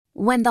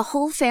When the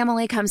whole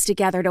family comes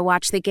together to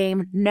watch the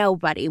game,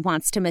 nobody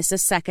wants to miss a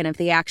second of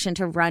the action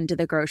to run to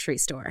the grocery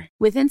store.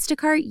 With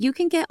Instacart, you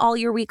can get all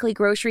your weekly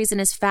groceries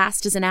in as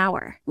fast as an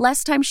hour.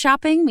 Less time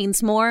shopping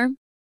means more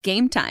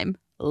game time.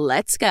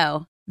 Let's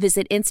go.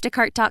 Visit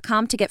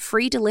instacart.com to get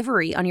free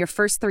delivery on your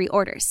first 3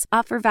 orders.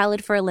 Offer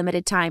valid for a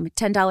limited time.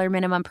 $10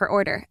 minimum per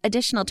order.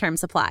 Additional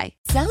terms apply.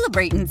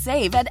 Celebrate and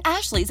save at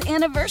Ashley's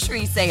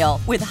Anniversary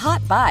Sale. With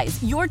Hot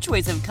Buys, your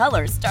choice of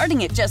colors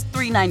starting at just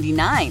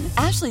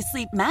 $3.99. Ashley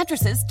Sleep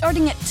mattresses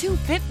starting at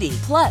 $2.50.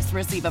 Plus,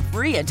 receive a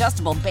free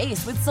adjustable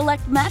base with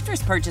select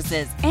mattress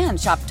purchases. And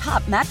shop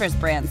top mattress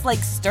brands like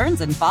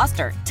Stearns &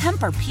 Foster,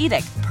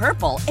 Tempur-Pedic,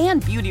 Purple,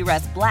 and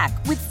Beautyrest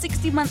Black with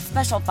 60-month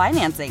special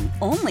financing.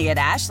 Only at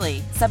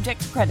Ashley.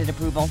 Subject to credit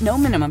approval. No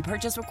minimum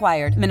purchase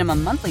required.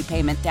 Minimum monthly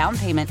payment, down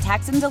payment,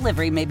 tax, and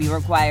delivery may be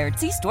required.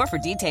 See store for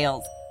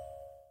details.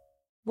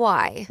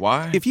 Why?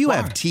 If you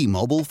have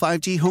T-Mobile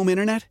 5G home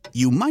internet,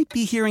 you might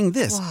be hearing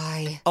this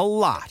a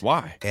lot.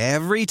 Why?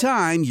 Every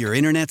time your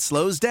internet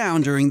slows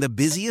down during the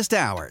busiest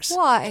hours.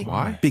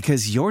 Why?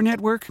 Because your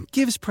network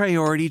gives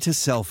priority to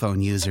cell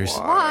phone users.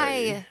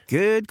 Why?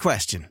 Good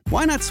question.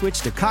 Why not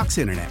switch to Cox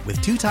Internet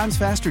with 2 times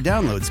faster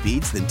download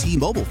speeds than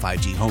T-Mobile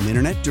 5G home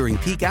internet during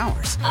peak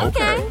hours?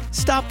 Okay.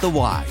 Stop the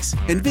whys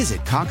and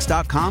visit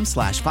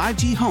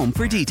cox.com/5G home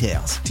for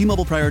details.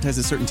 T-Mobile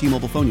prioritizes certain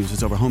T-Mobile phone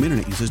users over home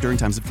internet users during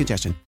times of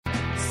congestion.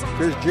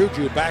 Here's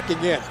Juju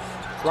backing in.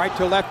 Right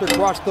to left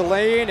across the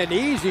lane. An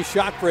easy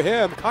shot for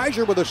him.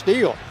 Kaiser with a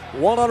steal.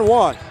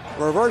 1-on-1.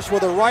 Reverse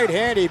with a right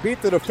hand. He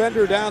beat the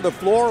defender down the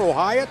floor,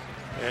 Ohio.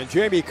 And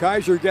Jamie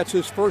Kaiser gets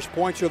his first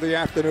points of the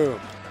afternoon.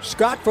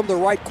 Scott from the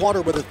right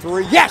corner with a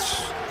 3.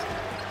 Yes!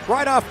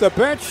 Right off the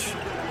bench.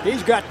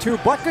 He's got 2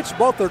 buckets.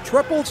 Both are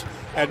triples.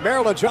 And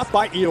Maryland's up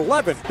by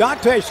 11.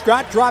 Dante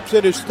Scott drops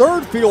in his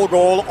 3rd field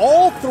goal.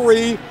 All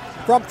 3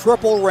 from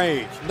triple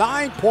range.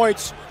 9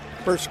 points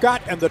for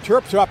Scott, and the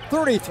Terps up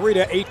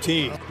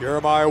 33-18.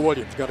 Jeremiah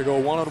Williams going to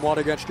go 1-on-1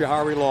 against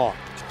Jahari Long.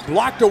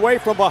 Blocked away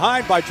from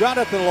behind by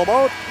Jonathan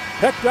Lamotte.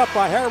 Picked up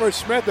by Harris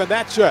Smith, and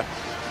that's it.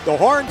 The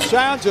horn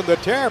sounds and the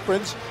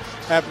Terrapins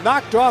have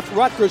knocked off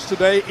Rutgers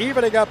today,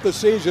 evening up the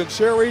season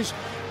series.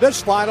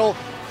 This final,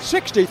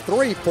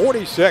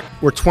 63-46.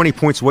 We're 20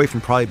 points away from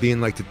probably being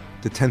like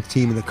the 10th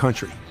team in the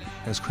country,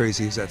 as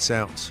crazy as that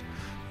sounds.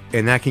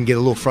 And that can get a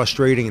little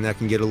frustrating, and that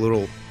can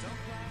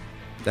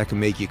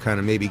make you kind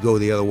of maybe go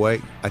the other way.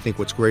 I think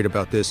what's great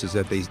about this is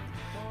that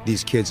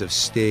these kids have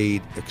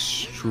stayed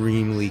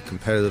extremely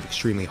competitive,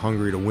 extremely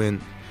hungry to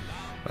win.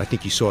 I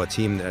think you saw a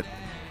team that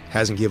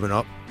hasn't given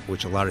up,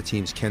 which a lot of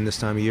teams can this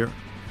time of year.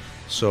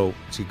 So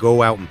to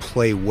go out and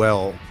play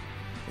well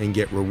and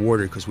get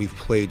rewarded because we've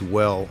played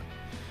well.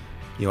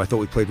 I thought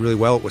we played really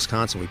well at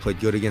Wisconsin. We played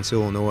good against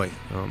Illinois.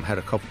 Had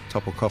a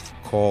couple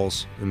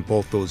calls in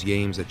both those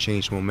games that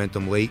changed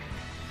momentum late.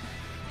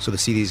 So to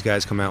see these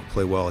guys come out and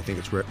play well, I think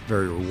it's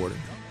very rewarding.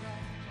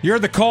 You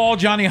heard the call,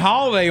 Johnny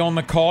Holiday on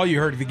the call. You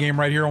heard the game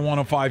right here on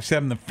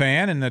 105.7 The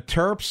Fan. And the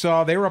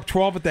Terps, they were up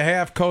 12 at the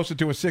half, coasted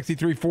to a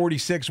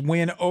 63-46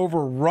 win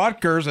over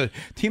Rutgers, a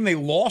team they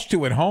lost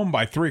to at home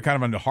by 3,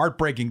 kind of a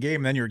heartbreaking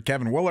game. And then you're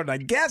Kevin Willard. And I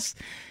guess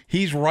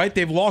he's right.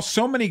 They've lost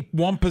so many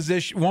one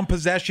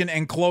possession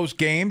and close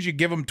games. You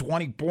give them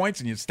 20 points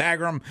and you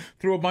stagger them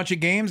through a bunch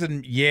of games.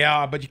 And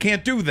but you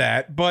can't do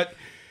that. But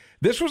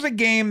this was a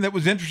game that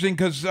was interesting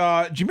because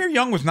Jameer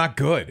Young was not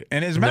good,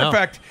 and as a matter of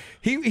fact,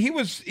 he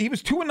was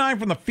 2-9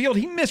 from the field.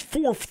 He missed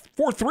four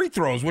free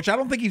throws, which I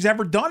don't think he's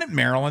ever done at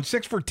Maryland.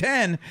 6 for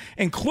 10,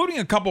 including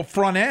a couple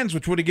front ends,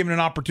 which would have given an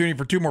opportunity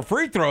for 2 more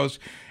free throws,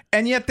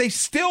 and yet they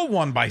still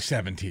won by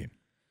 17.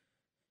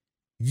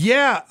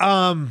 Yeah.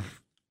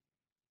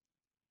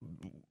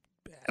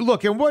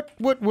 Look, and what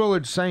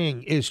Willard's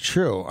saying is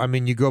true. I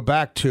mean, you go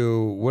back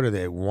to what are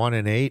they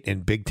 1-8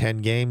 in Big Ten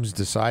games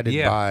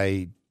decided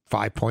by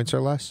 5 points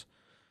or less.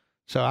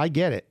 So I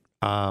get it.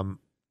 And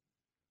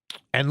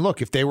look,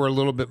 if they were a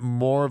little bit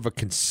more of a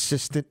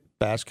consistent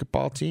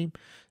basketball team,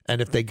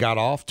 and if they got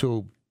off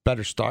to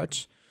better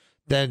starts,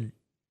 then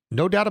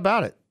no doubt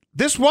about it.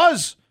 This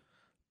was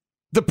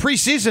the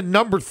preseason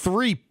number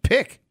 3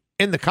 pick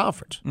in the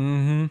conference.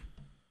 Mm-hmm.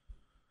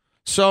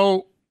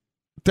 So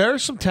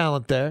there's some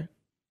talent there.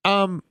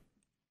 Look,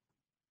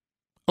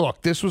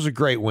 this was a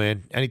great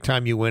win.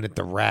 Anytime you win at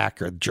the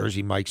RAC or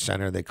Jersey Mike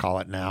Center, they call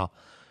it now,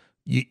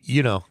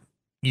 you know,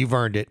 you've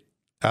earned it.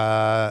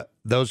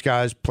 Those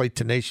guys played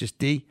tenacious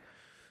D.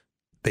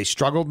 They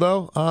struggled,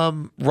 though.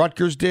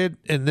 Rutgers did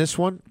in this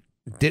one.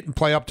 Didn't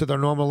play up to their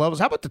normal levels.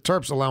 How about the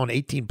Terps allowing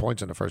 18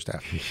 points in the first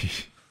half?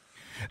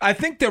 I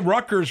think the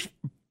Rutgers,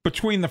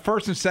 between the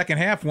first and second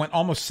half, went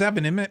almost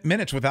 7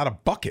 minutes without a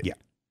bucket. Yeah.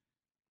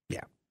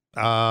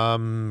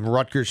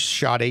 Rutgers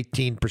shot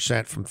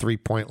 18% from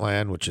three-point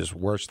land, which is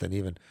worse than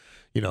even,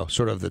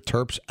 sort of the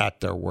Terps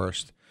at their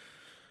worst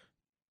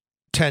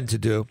tend to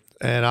do.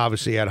 And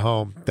obviously at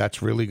home,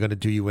 that's really going to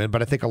do you in.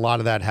 But I think a lot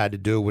of that had to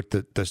do with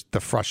the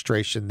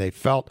frustration they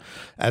felt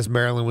as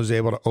Maryland was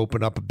able to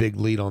open up a big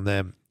lead on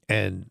them.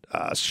 And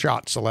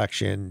shot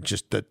selection,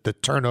 just the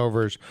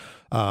turnovers,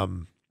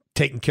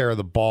 taking care of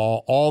the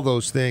ball, all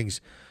those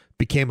things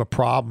became a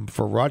problem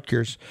for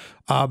Rutgers.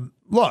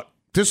 Look,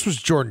 this was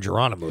Jordan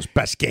Geronimo's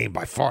best game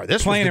by far.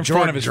 This Playing was the in front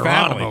Jordan of his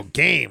Geronimo family.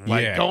 game.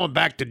 Going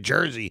back to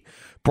Jersey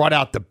brought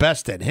out the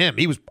best in him.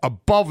 He was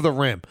above the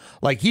rim.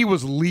 Like, he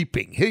was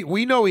leaping.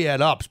 We know he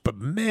had ups, but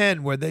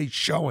man, were they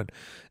showing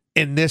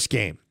in this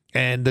game.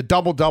 And the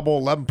double-double,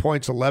 11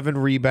 points, 11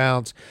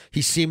 rebounds.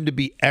 He seemed to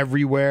be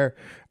everywhere.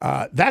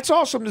 That's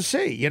awesome to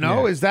see.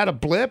 Is that a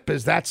blip?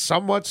 Is that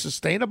somewhat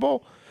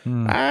sustainable?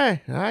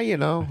 Double-double,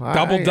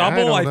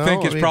 I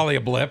think, is probably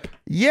a blip.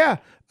 Yeah.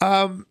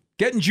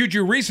 Getting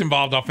Juju Reese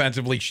involved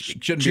offensively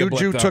shouldn't be a blip.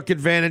 Juju took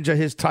advantage of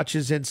his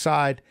touches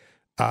inside.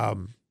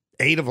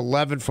 8 of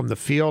 11 from the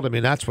field. I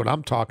mean, that's what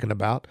I'm talking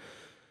about.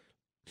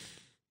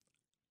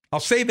 I'll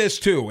say this,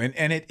 too,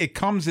 and it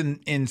comes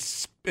in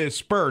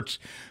spurts,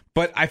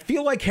 but I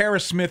feel like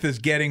Harris Smith is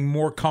getting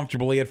more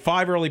comfortable. He had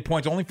 5 early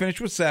points, only finished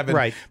with 7.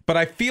 Right. But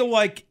I feel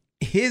like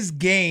his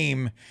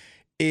game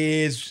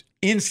is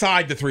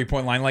inside the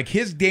three-point line. Like,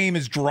 his game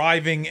is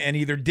driving and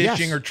either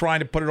dishing or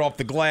trying to put it off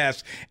the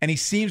glass, and he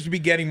seems to be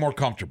getting more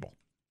comfortable.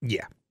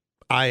 Yeah.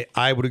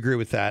 I would agree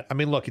with that. I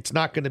mean, look, it's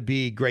not going to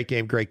be great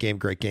game.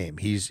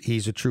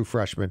 He's a true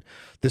freshman.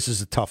 This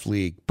is a tough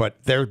league, but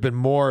there's been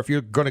more. If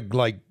you're going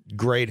to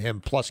grade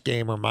him plus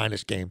game or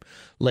minus game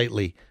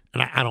lately,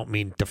 and I don't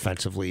mean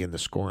defensively in the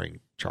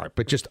scoring chart,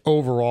 but just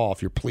overall,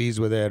 if you're pleased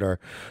with it or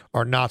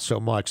not so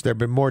much, there have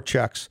been more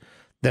checks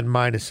than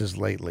minuses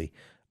lately.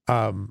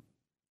 And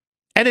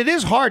it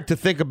is hard to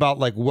think about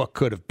what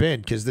could have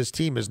been, because this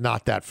team is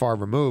not that far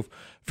removed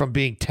from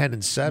being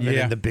 10-7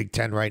 in the Big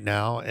Ten right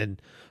now, and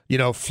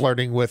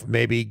flirting with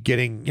maybe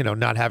getting,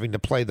 not having to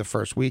play the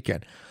first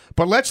weekend.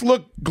 But let's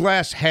look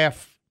glass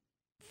half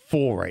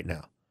full right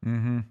now.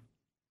 Mm-hmm.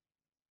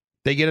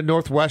 They get a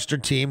Northwestern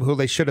team who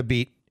they should have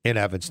beat in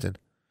Evanston.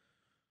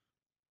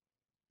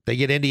 They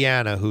get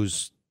Indiana,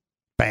 who's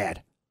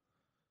bad.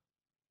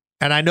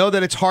 And I know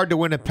that it's hard to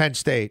win at Penn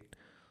State,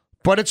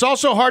 but it's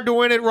also hard to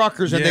win at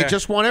Rutgers, and they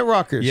just won at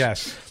Rutgers.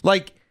 Yes.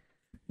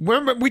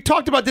 Remember, we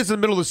talked about this in the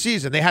middle of the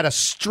season. They had a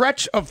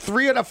stretch of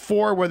 3 out of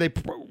 4 where they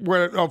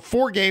were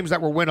 4 games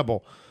that were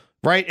winnable,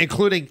 right?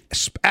 Including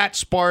at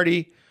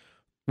Sparty,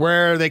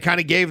 where they kind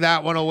of gave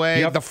that one away.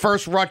 Yep. The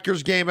first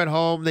Rutgers game at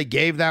home, they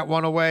gave that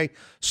one away.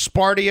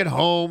 Sparty at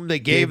home, they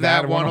gave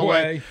that one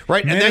away.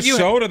 Right?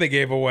 Minnesota, they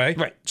gave away.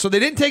 Right. So they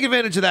didn't take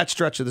advantage of that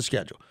stretch of the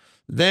schedule.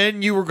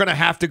 Then you were going to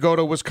have to go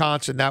to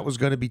Wisconsin. That was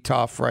going to be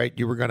tough, right?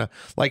 You were going to,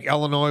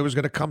 Illinois was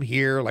going to come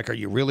here. Are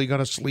you really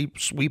going to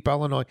sweep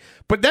Illinois?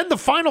 But then the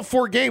final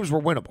 4 games were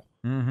winnable.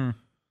 Mm-hmm.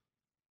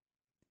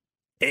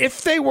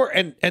 If they were,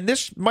 and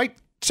this might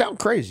sound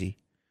crazy,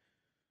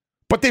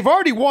 but they've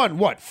already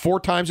won, 4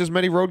 times as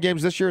many road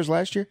games this year as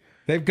last year?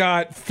 They've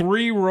got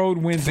 3 road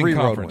wins in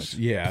conference.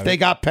 Yeah. If they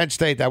got Penn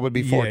State, that would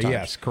be 4 times.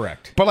 Yes,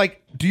 correct. But,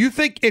 do you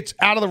think it's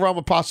out of the realm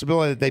of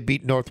possibility that they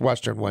beat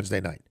Northwestern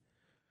Wednesday night?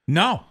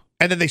 No.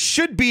 And then they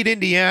should beat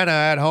Indiana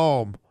at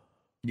home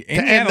to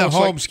end the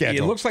home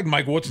schedule. It looks like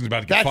Mike Woodson's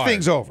about to get fired. That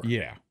thing's over.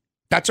 Yeah.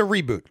 That's a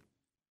reboot.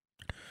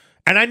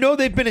 And I know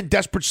they've been in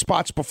desperate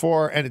spots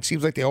before, and it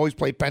seems like they always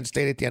play Penn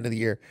State at the end of the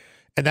year,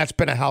 and that's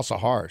been a house of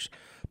horrors.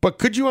 But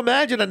could you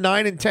imagine a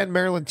 9-10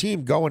 Maryland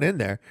team going in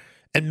there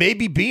and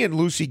maybe being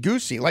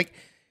loosey-goosey?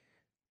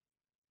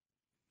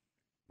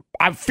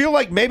 I feel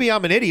like maybe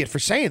I'm an idiot for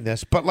saying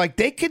this, but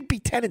they could be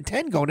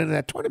 10-10 going into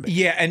that tournament.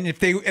 Yeah, and if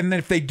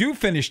they do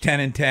finish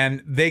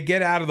 10-10, they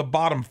get out of the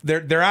bottom.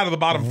 They're out of the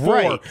bottom 4,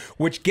 right,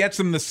 which gets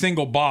them the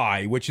single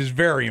bye, which is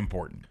very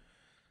important.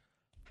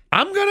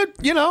 I'm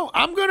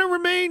gonna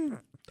remain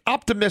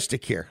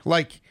optimistic here.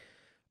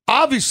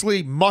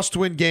 Obviously,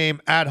 must-win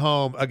game at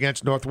home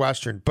against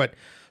Northwestern, but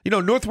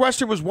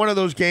Northwestern was one of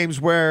those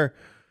games where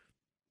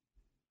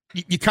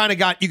you kind of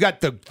got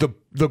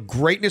the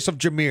greatness of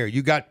Jameer.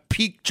 You got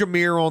peak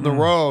Jameer on the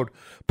road,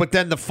 but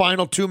then the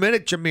final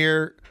 2-minute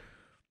Jameer,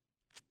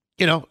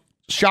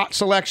 shot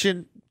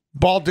selection,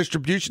 ball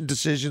distribution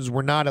decisions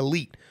were not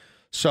elite.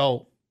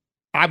 So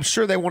I'm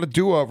sure they want a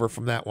do-over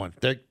from that one.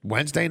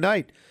 Wednesday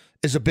night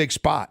is a big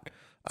spot.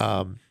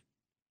 And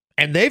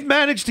they've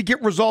managed to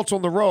get results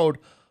on the road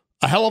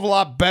a hell of a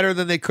lot better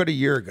than they could a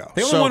year ago.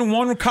 They only won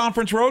 1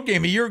 conference road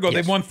game a year ago. Yes.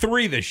 They've won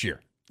 3 this year.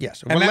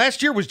 Yes. Well,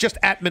 last year was just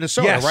at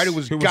Minnesota, yes, right? It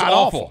was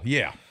awful.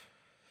 Yeah.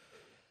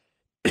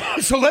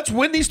 So let's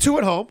win these 2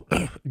 at home.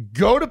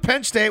 Go to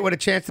Penn State with a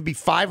chance to be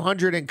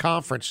 500 in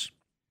conference.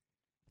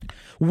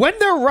 When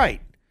they're right,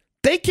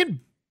 they can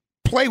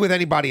play with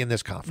anybody in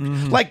this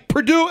conference. Mm-hmm.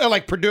 Purdue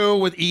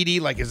with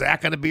Edey, is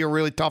that going to be a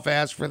really tough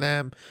ask for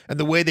them? And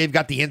the way they've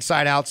got the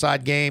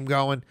inside-outside game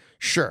going,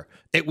 sure.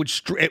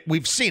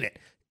 We've seen it.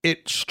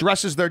 It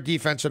stresses their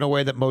defense in a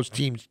way that most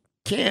teams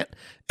can't,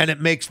 and it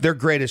makes their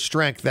greatest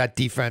strength, that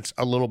defense,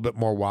 a little bit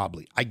more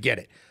wobbly. I get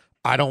it.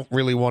 I don't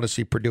really want to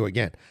see Purdue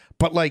again.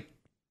 But,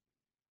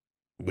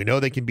 we know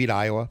they can beat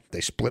Iowa.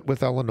 They split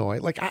with Illinois.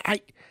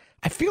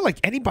 I feel like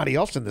anybody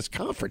else in this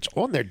conference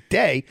on their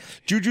day,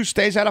 Juju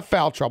stays out of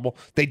foul trouble.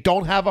 They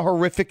don't have a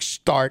horrific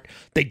start.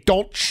 They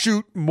don't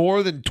shoot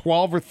more than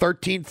 12 or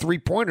 13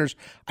 3-pointers.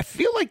 I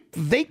feel like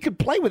they could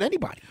play with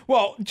anybody.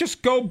 Well,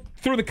 just go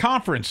through the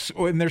conference.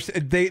 And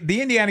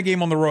the Indiana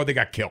game on the road, they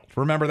got killed.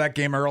 Remember that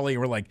game early?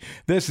 We're like,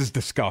 this is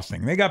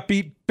disgusting. They got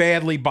beat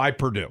badly by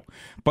Purdue,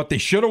 but they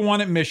should have won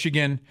at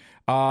Michigan.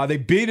 They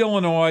beat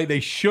Illinois. They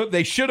should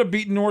have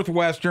beaten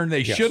Northwestern.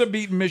 They should have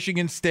beaten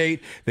Michigan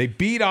State. They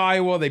beat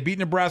Iowa. They beat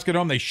Nebraska at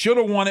home. They should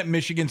have won at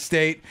Michigan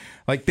State.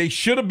 Like, they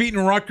should have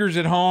beaten Rutgers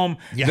at home.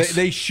 Yes.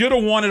 They should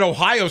have won at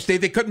Ohio State.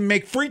 They couldn't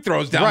make free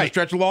throws down the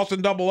stretch, lost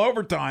in double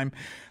overtime.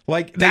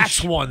 Like,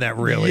 that's one that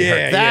really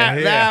hurt.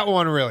 That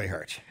one really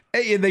hurt.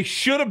 Hey, they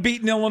should have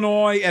beaten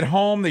Illinois at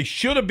home. They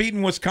should have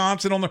beaten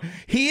Wisconsin on the.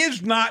 He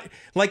is not,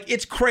 like,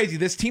 it's crazy.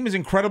 This team is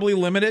incredibly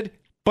limited.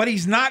 But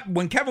he's not,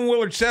 when Kevin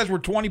Willard says we're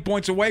 20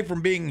 points away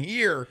from being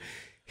here,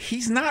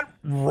 he's not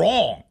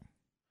wrong.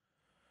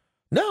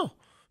 No.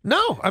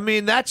 I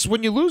mean, that's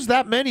when you lose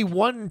that many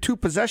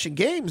 1-2 possession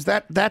games,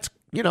 that's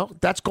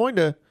going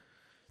to,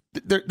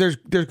 there's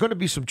going to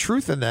be some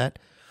truth in that.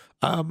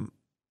 And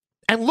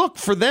look,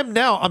 for them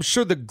now, I'm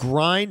sure the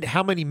grind,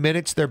 how many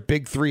minutes their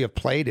big three have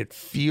played,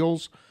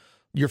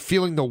 you're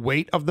feeling the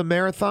weight of the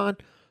marathon,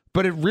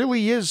 but it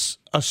really is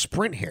a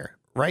sprint here,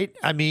 right?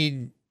 I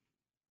mean,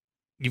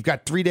 you've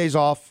got 3 days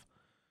off.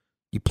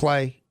 You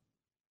play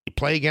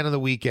again on the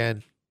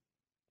weekend,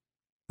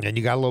 and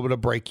you got a little bit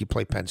of break. You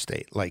play Penn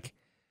State. Like,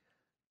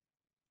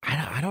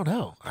 I don't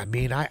know. I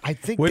mean, I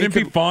think wouldn't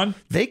it be fun?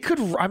 They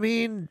could. I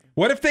mean,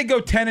 what if they go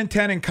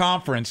 10-10 in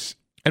conference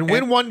and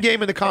win one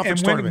game in the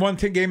conference tournament? Win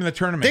one game in the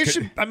tournament. They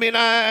should. I mean,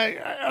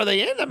 are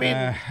they in? I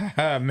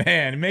mean,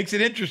 man, it makes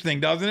it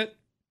interesting, doesn't it?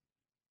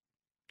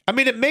 I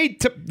mean,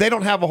 they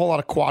don't have a whole lot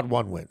of quad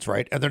 1 wins,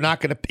 right? And they're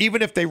not going to,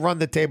 even if they run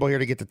the table here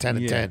to get to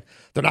 10-10,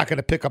 they're not going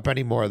to pick up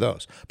any more of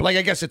those. But, like,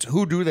 I guess it's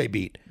who do they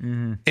beat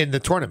in the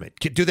tournament?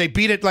 Do they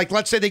beat it? Like,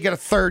 let's say they get a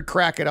third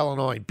crack at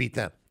Illinois and beat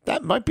them.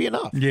 That might be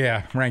enough.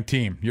 Yeah, ranked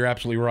team. You're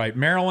absolutely right.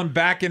 Maryland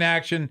back in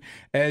action,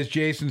 as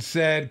Jason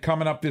said,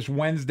 coming up this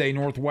Wednesday,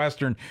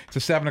 Northwestern. It's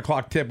a 7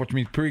 o'clock tip, which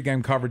means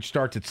pregame coverage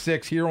starts at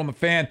 6 here on The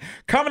Fan.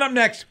 Coming up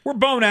next, we're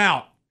bone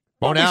out.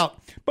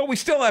 But we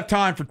still have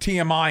time for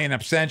TMI and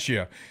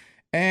absentia.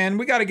 And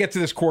we got to get to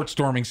this court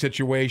storming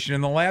situation.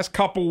 In the last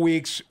couple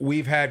weeks,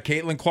 we've had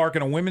Caitlin Clark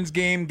in a women's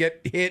game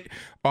get hit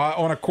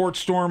on a court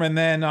storm. And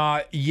then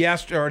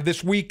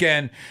this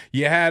weekend,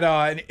 you had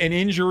an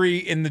injury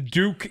in the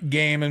Duke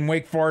game, and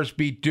Wake Forest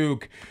beat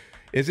Duke.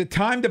 Is it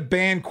time to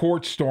ban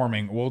court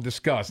storming? We'll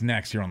discuss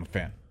next here on The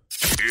Fan.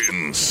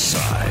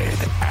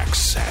 Inside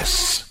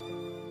Access.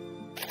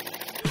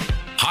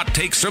 Hot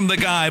takes from the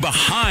guy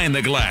behind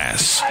the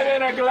glass. I'm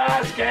in a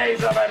glass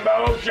case of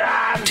emotion.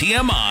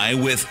 TMI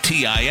with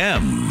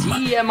TIM.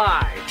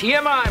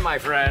 TMI, my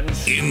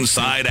friends.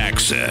 Inside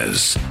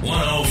Access.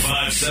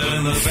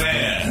 105.7 The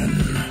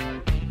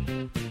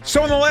Fan.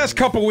 So in the last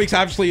couple of weeks,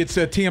 obviously it's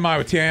TMI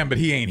with TIM, but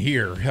he ain't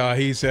here.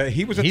 He was at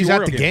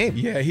the game.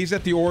 Yeah, he's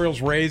at the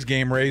Orioles-Rays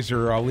game. Rays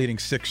are leading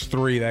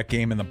 6-3 that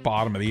game in the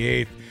bottom of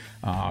the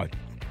 8th.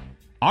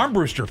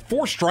 Armbruster,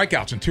 4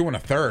 strikeouts and 2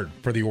 1/3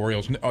 for the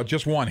Orioles.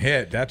 Just 1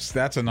 hit. That's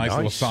a nice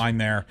little sign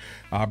there.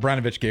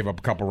 Branovich gave up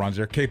a couple runs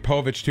there.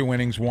 Kapovich, 2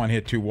 innings, 1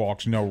 hit, 2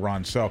 walks, no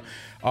runs. So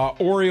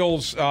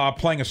Orioles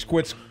playing a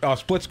split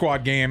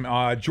squad game.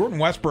 Jordan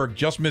Westberg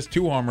just missed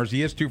 2 homers.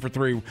 He is 2 for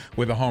 3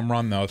 with a home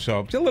run, though.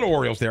 So it's a little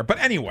Orioles there. But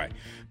anyway,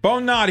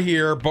 Bone not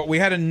here, but we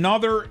had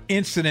another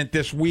incident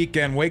this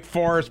weekend. Wake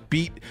Forest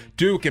beat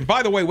Duke. And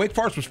by the way, Wake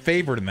Forest was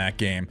favored in that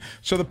game.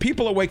 So the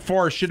people at Wake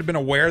Forest should have been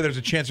aware there's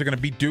a chance they're going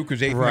to beat Duke,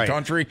 who's 8th in the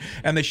country,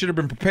 and they should have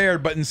been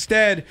prepared. But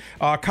instead,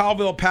 Kyle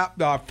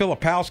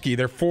Filipowski,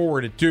 their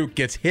forward at Duke,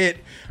 gets hit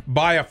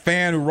by a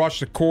fan who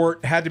rushed the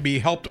court, had to be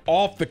helped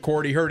off the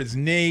court. He hurt his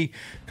knee.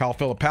 Kyle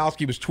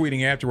Filipowski was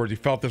tweeting afterwards he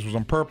felt this was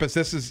on purpose.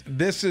 This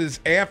is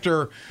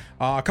after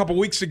a couple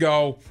weeks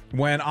ago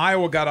when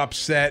Iowa got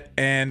upset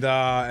and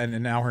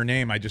now her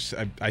name, I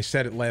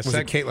said it last second. Was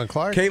it Caitlin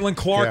Clark? Caitlin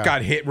Clark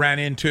got ran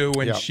into,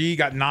 and she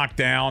got knocked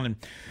down. And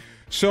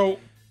so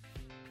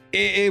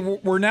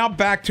we're now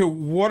back to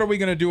what are we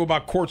going to do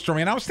about court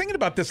storming? And I was thinking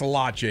about this a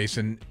lot,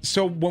 Jason.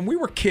 So when we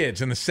were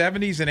kids in the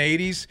 70s and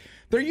 80s,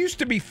 there used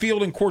to be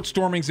field and court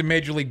stormings in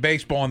Major League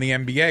Baseball and the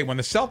NBA. When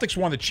the Celtics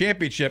won the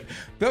championship,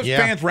 those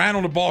fans ran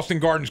on the Boston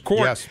Gardens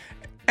court. Yes.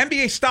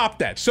 NBA stopped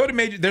that. So did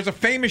Major. There's a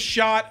famous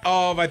shot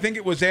of, I think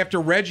it was after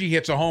Reggie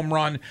hits a home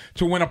run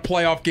to win a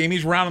playoff game.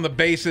 He's rounding the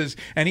bases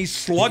and he's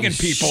slugging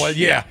people.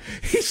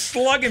 He's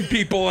slugging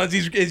people as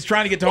he's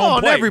trying to get to home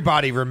plate. And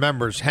everybody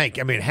remembers Hank.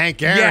 I mean,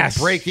 Hank Aaron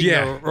breaking.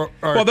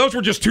 Well, those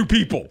were just 2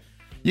 people.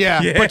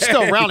 Yeah, but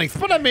still rounding.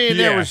 But I mean,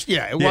 there was,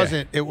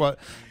 wasn't, it was.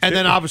 And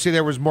then obviously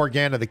there was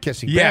Morgana, the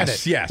kissing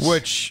bandit. Yes.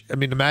 Which, I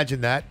mean,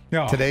 imagine that.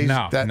 Today's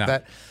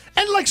that.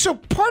 And like, so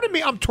part of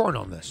me, I'm torn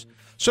on this.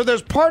 So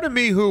there's part of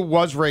me who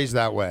was raised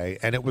that way,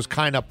 and it was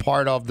kind of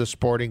part of the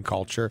sporting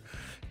culture,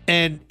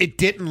 and it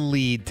didn't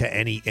lead to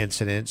any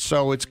incidents.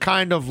 So it's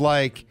kind of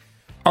like,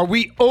 Are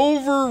we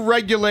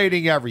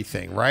over-regulating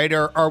everything, right?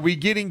 Or are we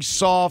getting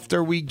soft?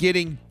 Are we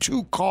getting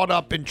too caught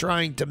up in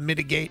trying to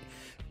mitigate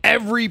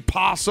every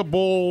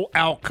possible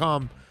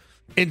outcome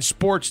in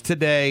sports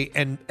today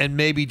and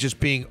maybe just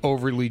being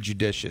overly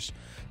judicious?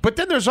 But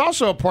then there's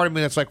also a part of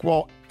me that's like,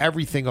 well,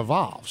 everything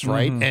evolves,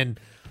 right? Mm-hmm. And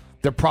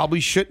there probably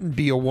shouldn't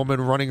be a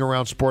woman running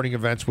around sporting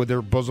events with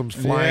her bosoms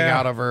flying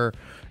out of her,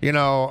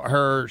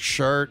 her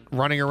shirt,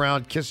 running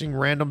around kissing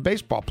random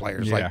baseball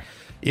players. Yeah.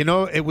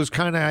 It was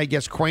kind of, I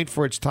guess, quaint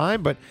for its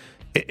time, but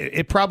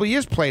it probably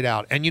is played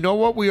out. And you know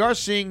what? We are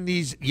seeing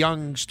these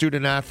young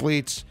student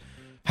athletes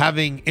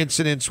having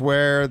incidents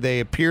where they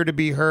appear to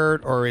be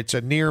hurt or it's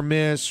a near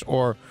miss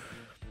or...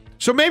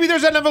 So maybe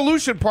there's an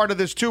evolution part of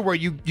this, too, where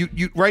you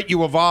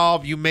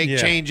evolve, you make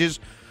changes.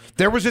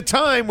 There was a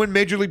time when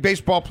Major League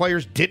Baseball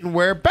players didn't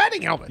wear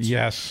batting helmets.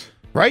 Yes.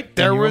 Right?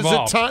 There was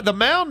evolve. a time. The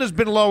mound has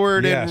been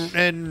lowered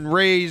and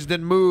raised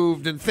and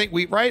moved and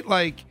right?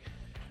 Like,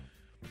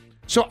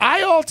 so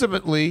I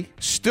ultimately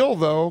still,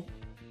 though,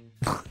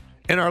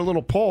 in our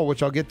little poll,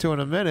 which I'll get to in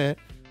a minute,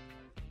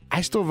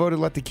 I still voted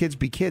let the kids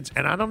be kids.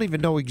 And I don't even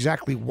know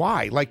exactly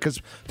why. Like,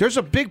 because there's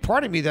a big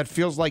part of me that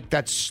feels like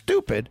that's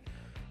stupid,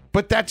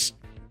 but that's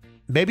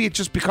maybe it's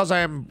just because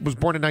I was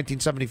born in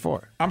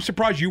 1974. I'm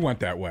surprised you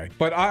went that way.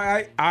 But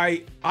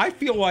I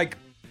feel like,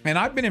 and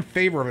I've been in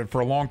favor of it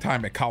for a long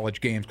time at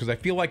college games because I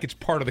feel like it's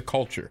part of the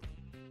culture.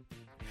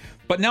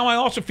 But now I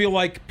also feel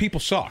like people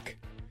suck.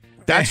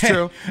 That's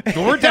true.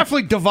 We're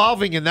definitely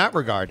devolving in that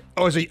regard.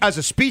 Oh, as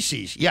a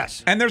species,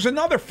 yes. And there's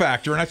another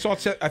factor, and I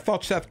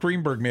thought Seth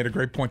Greenberg made a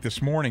great point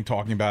this morning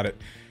talking about it.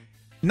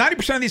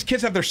 90% of these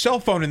kids have their cell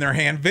phone in their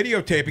hand,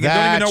 videotaping, and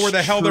don't even know where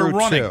the hell they're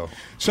running. Too.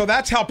 So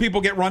that's how people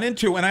get run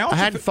into. And I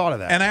hadn't thought of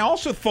that. And I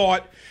also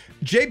thought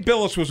Jay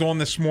Bilas was on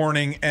this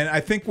morning, and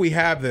I think we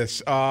have this.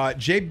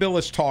 Jay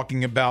Bilas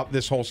talking about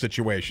this whole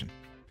situation.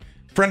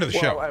 Friend of the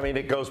show. Well, I mean,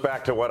 it goes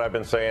back to what I've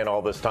been saying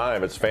all this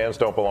time. It's fans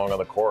don't belong on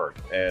the court,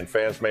 and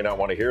fans may not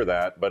want to hear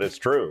that, but it's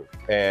true.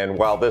 And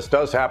while this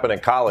does happen in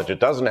college, it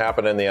doesn't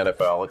happen in the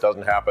NFL. It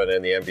doesn't happen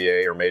in the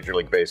NBA or Major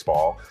League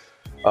Baseball.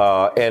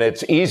 And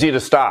it's easy to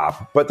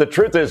stop. But the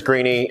truth is,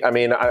 Greeny, I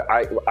mean,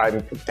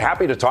 I'm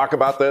happy to talk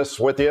about this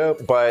with you,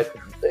 but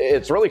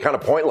it's really kind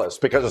of pointless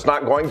because it's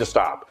not going to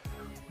stop.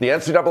 The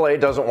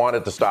NCAA doesn't want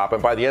it to stop.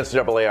 And by the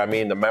NCAA, I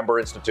mean the member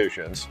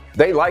institutions.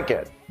 They like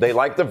it. They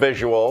like the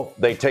visual.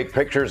 They take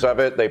pictures of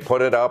it. They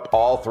put it up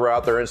all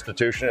throughout their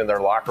institution, in their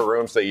locker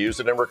rooms. They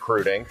use it in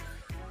recruiting.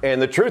 And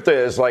the truth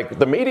is, like,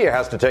 the media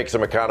has to take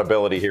some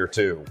accountability here,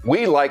 too.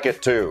 We like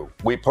it, too.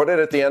 We put it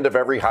at the end of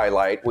every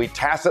highlight. We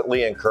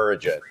tacitly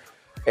encourage it.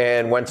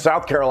 And when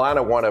South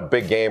Carolina won a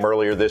big game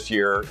earlier this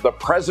year, the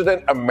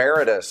president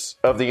emeritus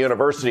of the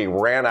university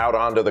ran out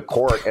onto the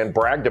court and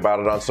bragged about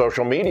it on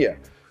social media.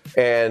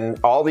 And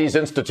all these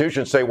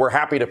institutions say, we're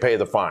happy to pay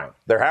the fine.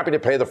 They're happy to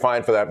pay the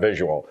fine for that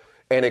visual.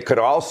 And it could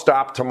all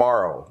stop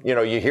tomorrow. You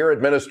know, you hear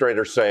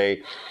administrators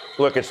say,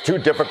 look, it's too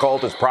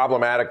difficult, it's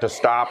problematic to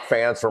stop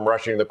fans from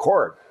rushing the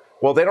court.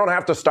 Well, they don't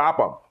have to stop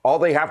them. All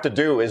they have to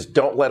do is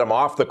don't let them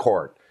off the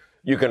court.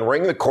 You can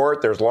ring the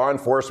court. There's law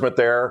enforcement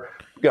there.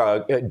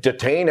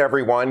 Detain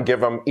everyone, give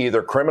them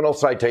either criminal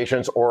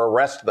citations or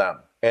arrest them.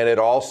 And it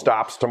all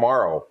stops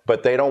tomorrow.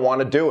 But they don't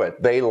want to do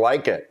it. They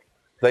like it.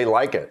 They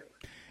like it.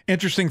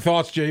 Interesting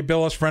thoughts, Jay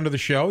Bilas, friend of the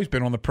show. He's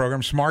been on the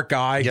program. Smart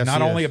guy. Yes,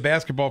 not only a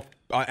basketball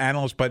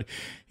analyst, but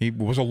he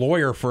was a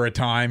lawyer for a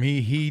time.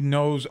 He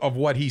knows of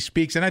what he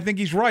speaks. And I think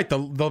he's right.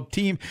 The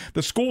team,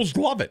 the schools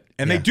love it.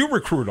 And they do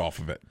recruit off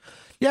of it.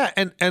 Yeah,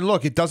 and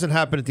look, it doesn't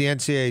happen at the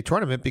NCAA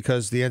tournament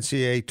because the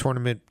NCAA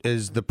tournament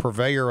is the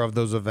purveyor of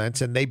those events,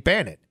 and they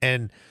ban it.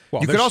 And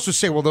you could also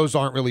say, well, those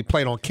aren't really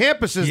played on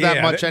campuses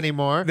that much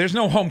anymore. There's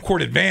no home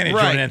court advantage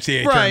on an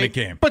NCAA tournament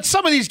game. But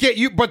some of these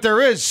but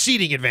there is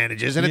seating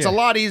advantages, and it's a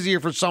lot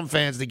easier for some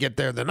fans to get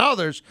there than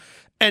others,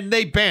 and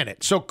they ban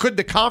it. So could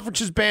the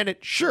conferences ban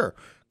it? Sure.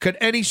 Could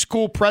any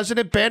school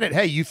president ban it?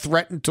 Hey, you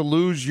threatened to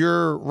lose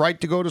your right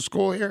to go to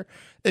school here?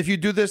 If you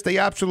do this, they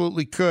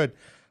absolutely could.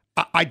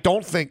 I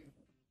don't think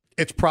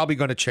it's probably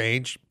going to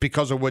change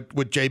because of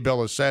what Jay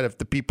Bilas said. If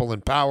the people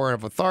in power and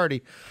of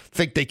authority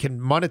think they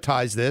can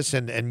monetize this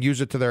and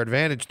use it to their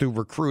advantage through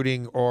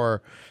recruiting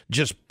or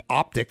just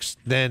optics,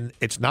 then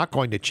it's not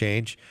going to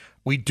change.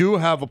 We do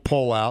have a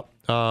poll out.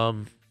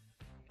 I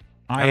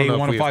don't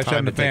know if we have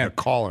time to take a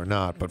call or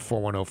not, but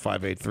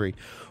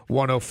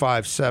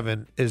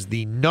 410-583-1057 is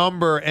the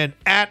number, and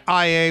at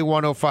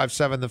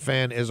IA1057 the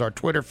fan is our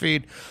Twitter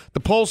feed.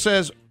 The poll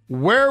says,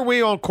 where are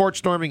we on court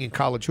storming in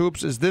college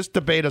hoops? Is this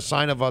debate a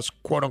sign of us,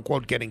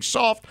 quote-unquote, getting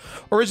soft,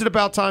 or is it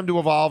about time to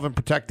evolve and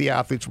protect the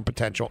athletes from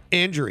potential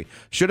injury?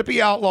 Should it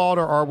be outlawed,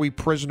 or are we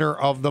prisoner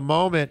of the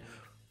moment?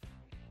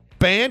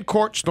 Ban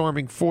court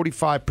storming,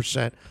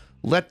 45%.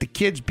 Let the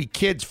kids be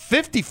kids,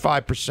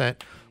 55%.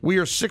 We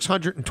are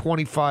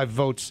 625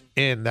 votes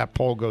in. That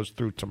poll goes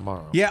through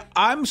tomorrow. Yeah,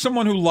 I'm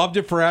someone who loved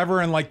it forever,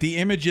 and like the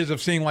images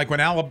of seeing like when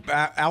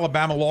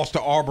Alabama lost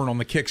to Auburn on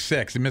the kick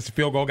six and missed a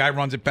field goal, guy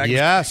runs it back.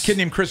 Yes, a kid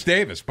named Chris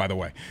Davis, by the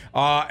way,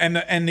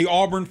 and the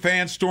Auburn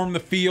fans stormed the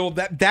field.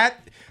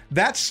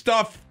 That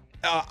stuff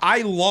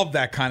I love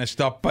that kind of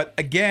stuff. But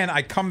again,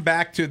 I come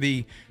back to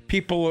the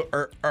people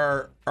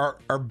are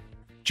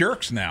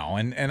jerks now,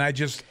 and and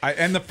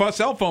the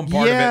cell phone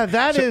part of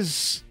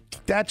it.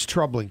 That's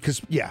troubling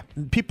because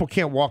people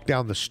can't walk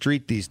down the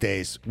street these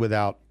days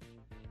without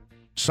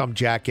some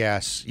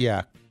jackass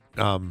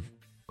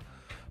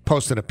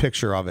posting a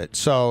picture of it.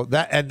 So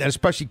that, and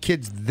especially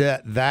kids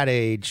that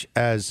age,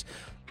 as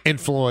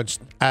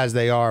influenced as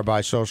they are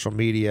by social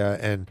media,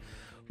 and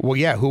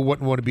who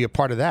wouldn't want to be a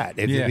part of that?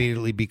 It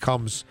immediately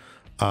becomes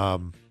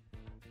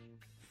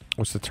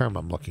what's the term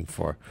I'm looking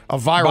for? A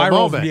viral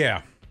moment.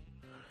 Yeah.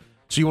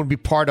 So you want to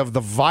be part of the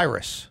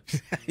virus.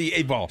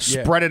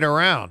 Spread it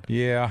around.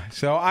 Yeah.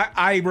 So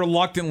I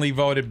reluctantly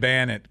voted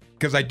ban it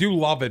because I do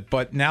love it,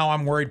 but now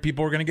I'm worried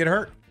people are going to get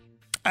hurt.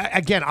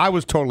 Again, I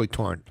was totally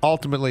torn.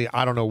 Ultimately,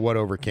 I don't know what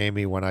overcame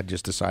me when I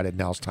just decided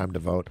now's time to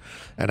vote.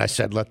 And I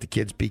said, let the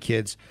kids be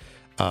kids.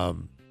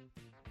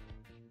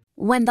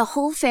 When the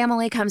whole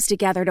family comes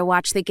together to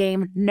watch the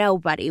game,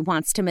 nobody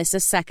wants to miss a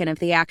second of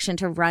the action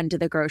to run to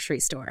the grocery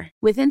store.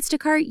 With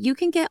Instacart, you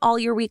can get all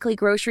your weekly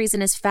groceries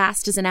in as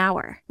fast as an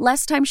hour.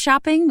 Less time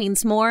shopping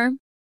means more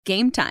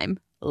game time.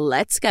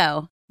 Let's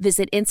go.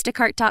 Visit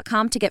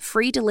instacart.com to get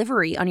free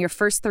delivery on your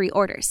first 3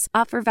 orders.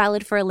 Offer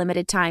valid for a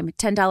limited time.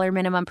 $10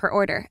 minimum per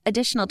order.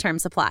 Additional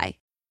terms apply.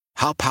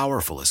 How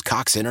powerful is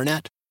Cox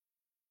Internet?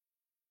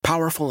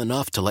 Powerful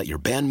enough to let your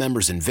band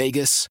members in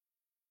Vegas,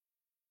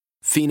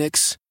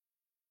 Phoenix,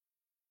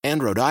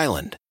 and Rhode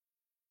Island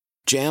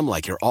jam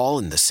like you're all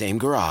in the same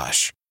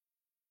garage.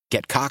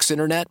 Get Cox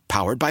Internet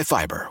powered by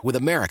fiber with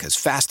America's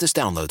fastest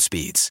download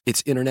speeds.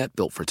 It's internet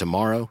built for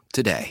tomorrow,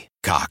 today.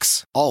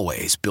 Cox,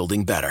 always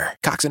building better.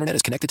 Cox Internet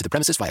is connected to the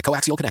premises via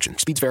coaxial connection.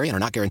 Speeds vary and are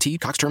not guaranteed.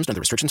 Cox terms and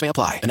other restrictions may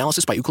apply.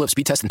 Analysis by Ookla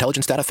Speed Test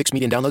Intelligence Data. Fixed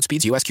median download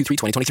speeds. US Q3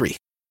 2023.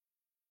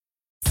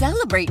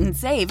 Celebrate and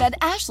save at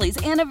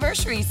Ashley's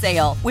Anniversary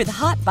Sale. With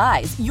Hot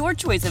Buys, your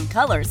choice of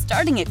colors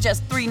starting at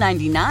just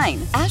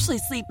 $3.99. Ashley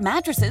Sleep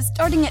mattresses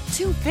starting at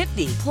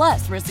 $2.50.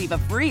 Plus, receive a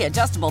free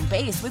adjustable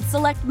base with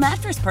select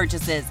mattress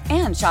purchases.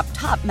 And shop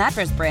top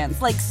mattress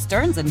brands like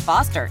Stearns &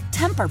 Foster,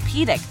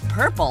 Tempur-Pedic,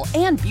 Purple,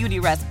 and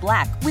Beautyrest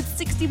Black with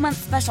 60-month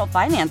special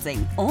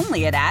financing.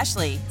 Only at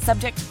Ashley.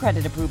 Subject to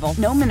credit approval.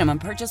 No minimum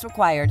purchase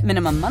required.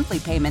 Minimum monthly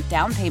payment,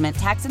 down payment,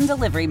 tax, and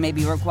delivery may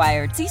be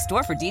required. See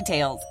store for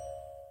details.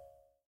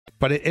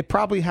 But it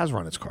probably has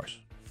run its course.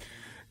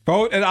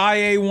 Vote at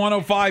IA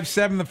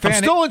 105.7 The Fan. I'm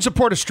still in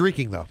support of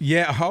streaking, though.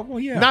 Yeah, well,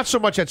 yeah. Not so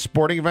much at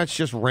sporting events,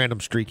 just random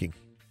streaking.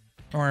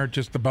 Or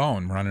just the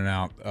bone running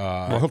out.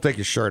 Well, he'll take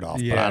his shirt off,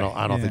 but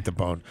I don't think the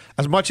bone.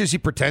 As much as he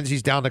pretends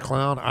he's down to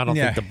clown, I don't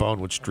think the bone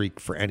would streak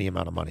for any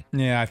amount of money.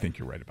 Yeah, I think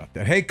you're right about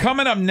that. Hey,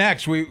 coming up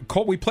next, we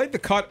played the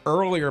cut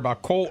earlier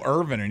about Cole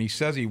Irvin, and he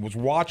says he was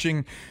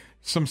watching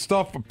some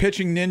stuff of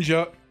Pitching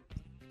Ninja,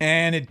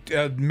 and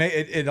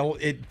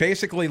it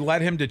basically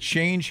led him to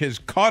change his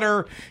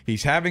cutter.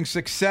 He's having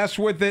success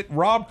with it.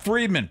 Rob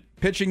Friedman,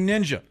 Pitching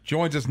Ninja,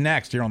 joins us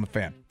next here on The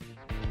Fan.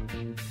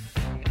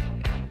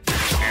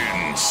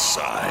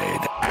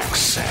 Inside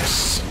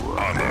Access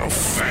on The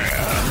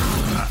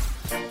Fan.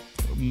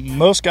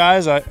 Most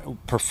guys, I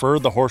prefer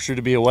the horseshoe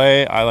to be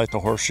away. I like the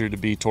horseshoe to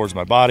be towards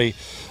my body.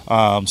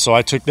 So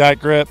I took that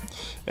grip,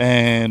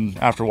 and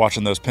after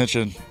watching those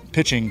Pitching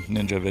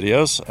Ninja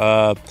videos,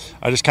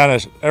 I just kind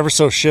of ever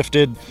so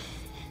shifted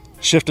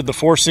the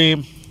four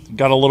seam,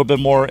 got a little bit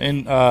more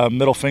in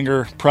middle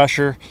finger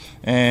pressure,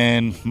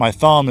 and my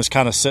thumb is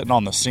kind of sitting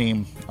on the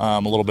seam a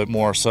little bit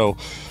more. So,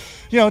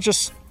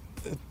 just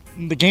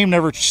the game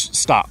never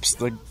stops.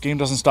 The game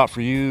doesn't stop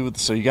for you,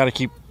 so you got to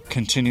keep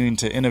continuing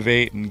to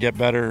innovate and get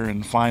better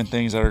and find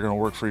things that are going to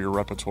work for your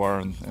repertoire,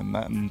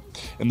 and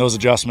those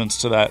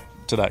adjustments to that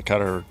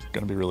cutter are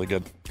going to be really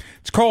good.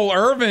 It's Cole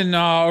Irvin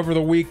over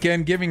the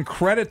weekend giving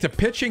credit to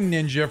Pitching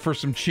Ninja for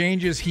some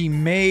changes he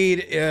made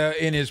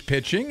in his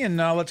pitching. And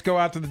let's go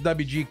out to the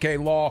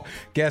WGK Law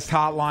guest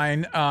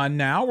hotline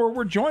now, where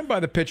we're joined by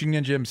the Pitching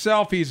Ninja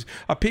himself. He's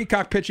a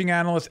Peacock pitching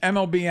analyst,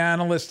 MLB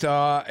analyst,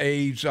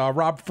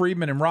 Rob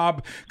Friedman. And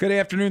Rob, good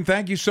afternoon.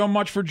 Thank you so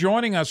much for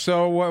joining us.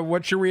 So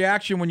what's your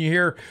reaction when you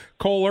hear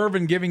Cole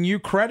Irvin giving you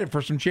credit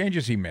for some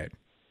changes he made?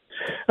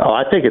 Oh,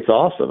 I think it's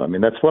awesome. I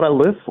mean, that's what I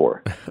live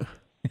for.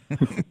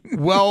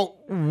 Well,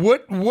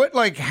 what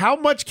how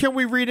much can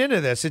we read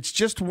into this? It's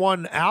just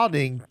one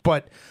outing,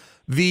 but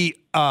the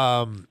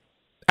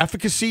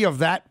efficacy of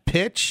that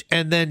pitch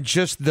and then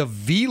just the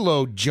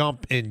velo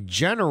jump in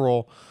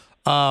general,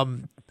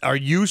 are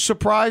you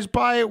surprised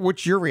by it?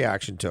 What's your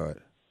reaction to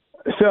it?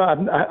 So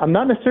I'm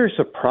not necessarily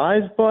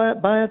surprised by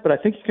it, but I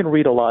think you can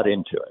read a lot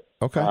into it.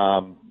 Okay.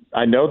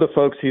 I know the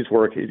folks he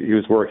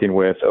was working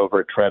with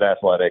over at Tread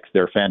Athletics.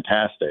 They're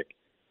fantastic.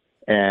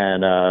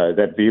 And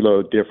that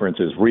velo difference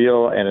is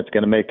real, and it's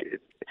going to make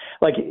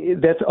 –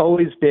 that's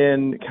always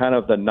been kind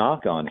of the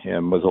knock on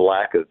him was a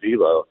lack of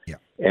velo. Yeah.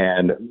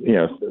 And,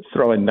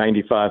 throwing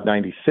 95,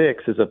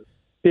 96 is a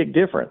big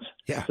difference.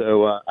 Yeah.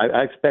 So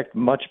I expect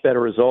much better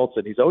results,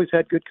 and he's always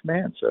had good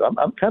command. So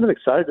I'm kind of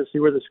excited to see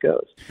where this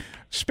goes.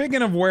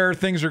 Speaking of where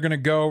things are going to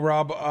go,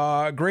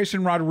 Rob,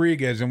 Grayson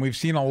Rodriguez, and we've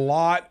seen a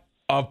lot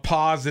of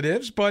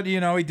positives, but, he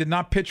did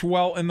not pitch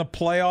well in the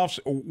playoffs.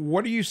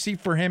 What do you see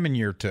for him in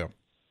year 2?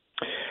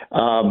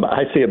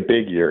 I see a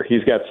big year.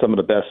 He's got some of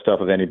the best stuff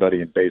of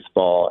anybody in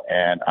baseball,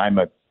 and I'm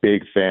a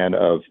big fan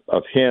of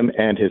him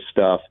and his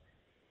stuff.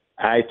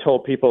 I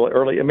told people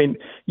early,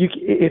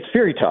 it's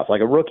very tough.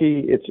 Like a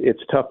rookie,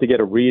 it's tough to get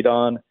a read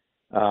on.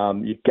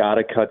 You've got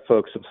to cut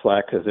folks some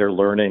slack because they're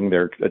learning,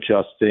 they're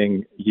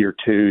adjusting. Year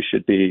 2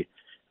 should be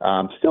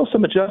still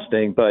some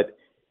adjusting, but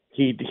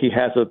he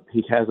has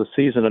a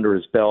season under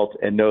his belt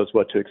and knows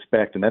what to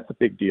expect, and that's a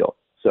big deal.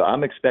 So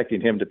I'm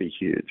expecting him to be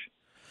huge.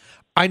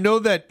 I know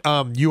that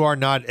you are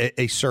not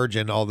a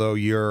surgeon, although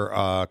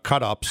your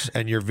cut-ups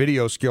and your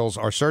video skills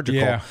are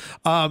surgical.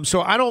 Yeah.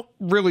 So I don't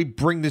really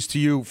bring this to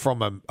you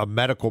from a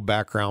medical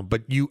background,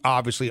 but you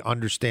obviously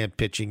understand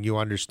pitching. You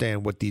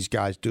understand what these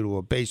guys do to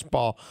a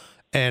baseball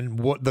and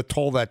what the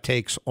toll that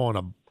takes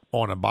on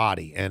a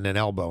body and an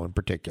elbow in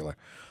particular.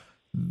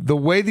 The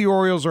way the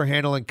Orioles are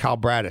handling Kyle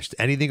Bradish,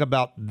 anything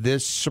about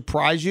this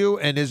surprise you?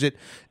 And is it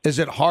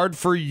hard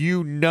for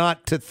you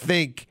not to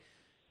think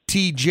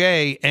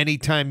TJ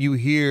anytime you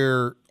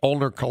hear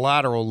ulnar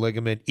collateral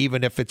ligament,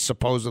 even if it's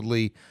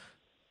supposedly,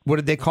 what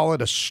did they call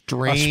it, a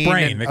strain? A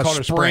sprain. They call it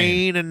a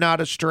sprain and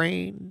not a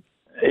strain?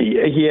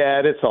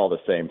 Yeah, it's all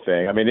the same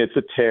thing. It's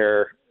a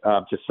tear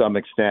to some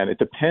extent. It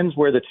depends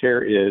where the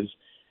tear is.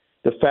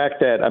 The fact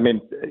that,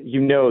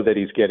 that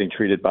he's getting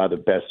treated by the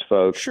best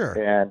folks. Sure.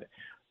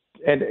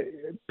 And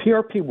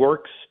PRP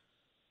works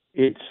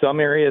in some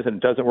areas and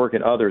it doesn't work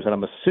in others. And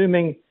I'm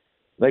assuming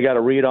they got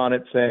a read on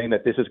it saying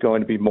that this is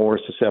going to be more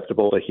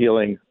susceptible to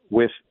healing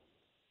with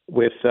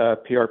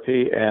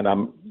PRP. And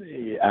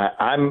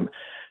I'm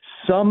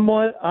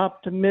somewhat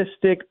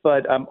optimistic,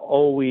 but I'm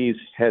always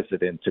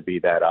hesitant to be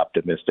that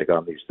optimistic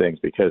on these things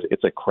because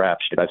it's a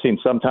crapshoot. I've seen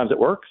sometimes it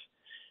works.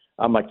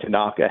 Like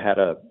Tanaka had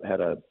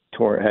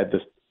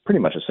this pretty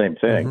much the same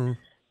thing,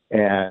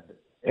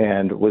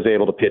 and was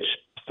able to pitch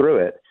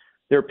through it.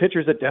 There are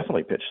pitchers that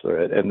definitely pitch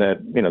through it, and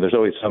that there's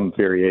always some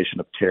variation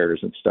of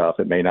tears and stuff.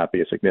 It may not be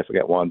a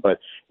significant one, but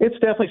it's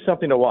definitely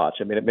something to watch.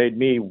 It made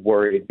me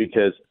worried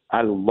because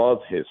I love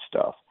his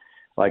stuff.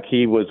 Like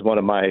he was one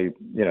of my,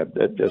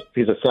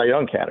 he's a Cy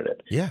Young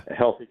candidate. Yeah, a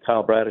healthy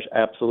Kyle Bradish,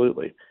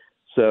 absolutely.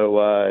 So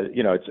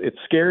it's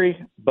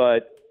scary,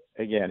 but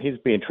again, he's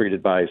being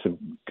treated by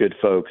some good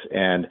folks,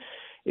 and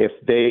if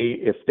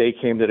they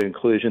came to the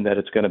conclusion that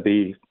it's going to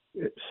be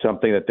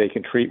something that they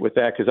can treat with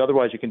that, because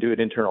otherwise you can do an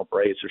internal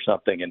brace or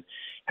something and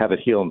have it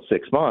heal in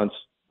 6 months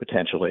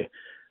potentially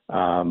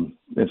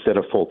instead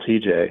of full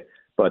TJ.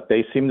 But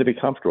they seem to be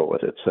comfortable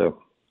with it, so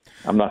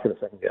I'm not going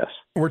to second guess.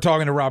 We're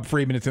talking to Rob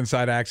Friedman. It's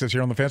Inside Access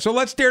here on the Fan. So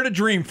let's dare to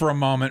dream for a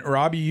moment.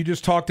 Robbie, you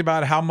just talked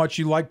about how much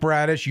you like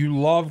Bradish. You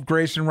love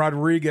Grayson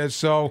Rodriguez.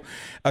 So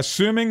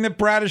assuming that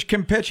Bradish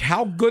can pitch,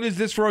 how good is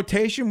this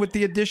rotation with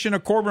the addition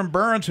of Corbin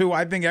Burns, who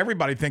I think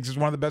everybody thinks is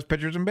one of the best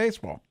pitchers in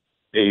baseball?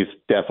 He's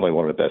definitely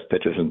one of the best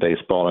pitchers in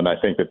baseball, and I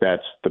think that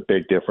that's the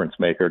big difference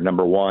maker.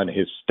 Number one,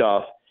 his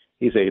stuff.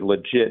 He's a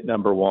legit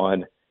number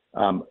one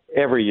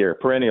every year,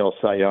 perennial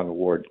Cy Young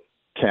Award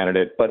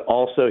candidate, but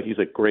also he's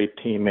a great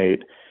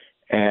teammate,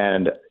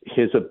 and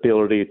his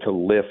ability to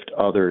lift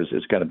others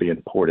is going to be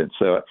important.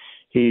 So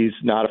he's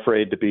not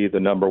afraid to be the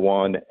number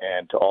one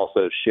and to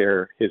also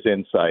share his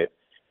insight.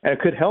 And it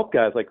could help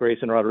guys like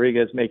Grayson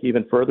Rodriguez make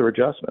even further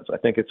adjustments. I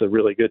think it's a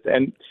really good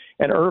and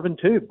Irvin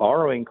too,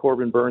 borrowing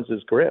Corbin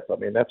Burns' grip.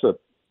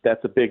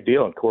 That's a big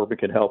deal, and Corbin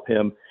can help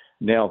him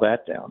nail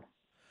that down.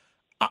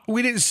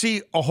 We didn't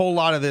see a whole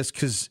lot of this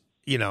because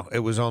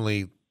it was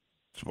only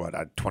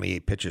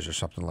 28 pitches or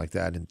something like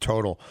that in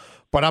total.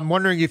 But I'm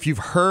wondering if you've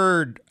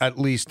heard at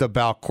least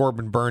about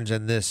Corbin Burns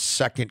and this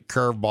second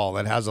curveball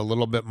that has a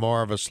little bit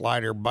more of a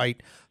slider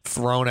bite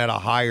thrown at a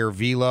higher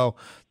velo.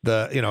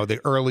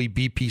 The early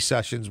BP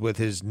sessions with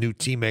his new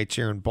teammates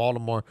here in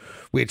Baltimore.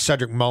 We had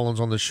Cedric Mullins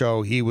on the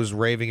show. He was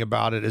raving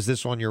about it. Is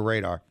this on your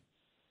radar?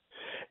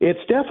 It's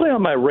definitely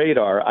on my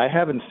radar. I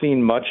haven't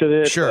seen much of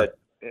it. Sure. But,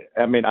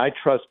 I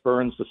trust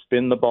Burns to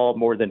spin the ball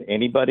more than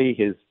anybody.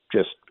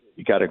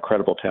 He got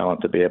incredible talent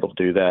to be able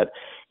to do that.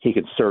 He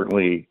could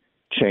certainly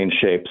change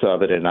shapes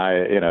of it, and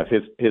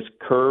his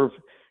curve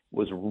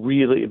was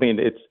really.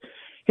 It's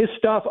his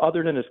stuff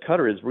other than his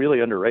cutter is really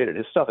underrated.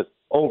 His stuff is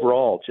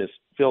overall just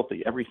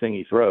filthy. Everything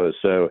he throws,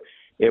 so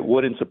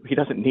he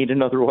doesn't need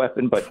another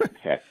weapon, but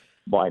heck,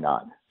 why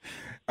not?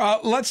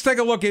 Let's take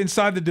a look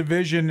inside the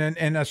division,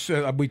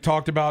 and we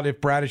talked about if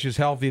Bradish is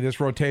healthy,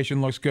 this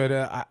rotation looks good.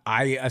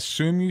 I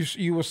assume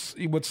you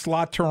would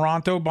slot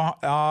Toronto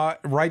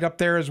right up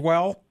there as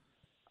well.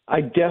 I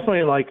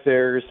definitely like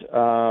theirs.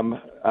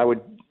 I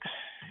would,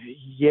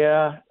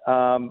 yeah.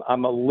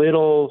 I'm a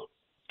little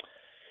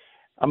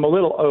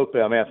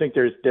open. I think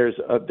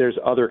there's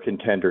other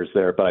contenders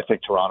there, but I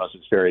think Toronto's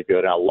is very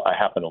good. I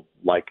happen to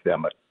like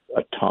them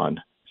a ton.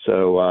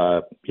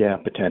 So yeah,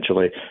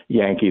 potentially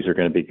Yankees are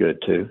going to be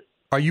good too.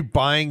 Are you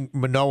buying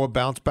Manoah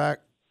bounce back?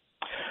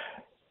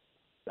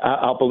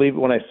 I'll believe it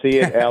when I see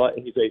it.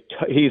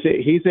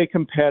 He's a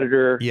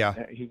competitor. Yeah,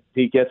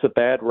 he gets a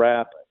bad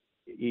rap.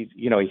 He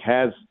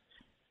has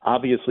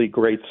obviously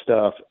great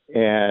stuff,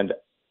 and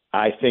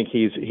I think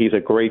he's a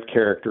great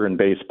character in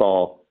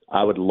baseball.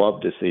 I would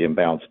love to see him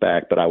bounce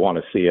back, but I want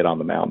to see it on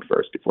the mound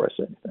first before I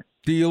say anything.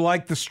 Do you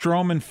like the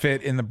Stroman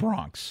fit in the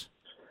Bronx?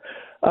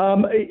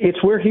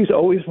 It's where he's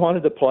always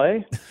wanted to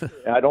play.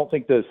 I don't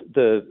think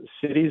the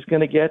city's going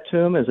to get to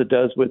him as it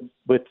does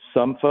with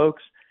some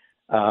folks.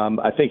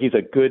 I think he's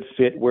a good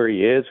fit where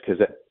he is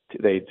because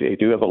they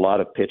do have a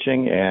lot of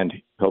pitching, and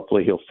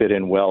hopefully he'll fit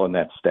in well in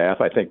that staff.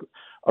 I think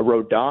a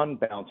Rodon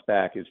bounce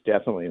back is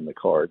definitely in the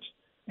cards.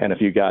 And if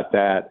you got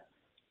that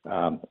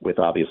with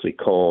obviously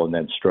Cole and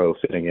then Stroh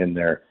fitting in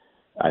there,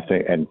 I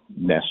think, and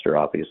Nestor,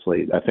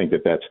 obviously, I think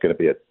that's going to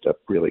be a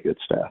really good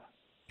staff.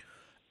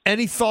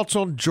 Any thoughts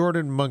on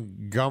Jordan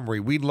Montgomery?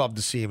 We'd love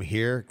to see him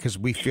here because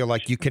we feel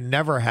like you can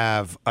never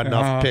have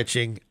enough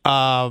pitching,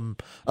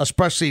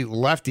 especially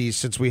lefties,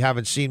 since we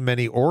haven't seen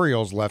many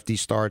Orioles lefty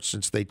starts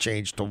since they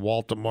changed to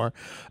Baltimore.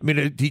 I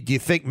mean, do you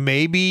think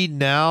maybe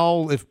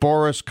now, if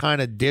Boris kind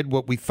of did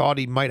what we thought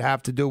he might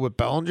have to do with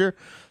Bellinger,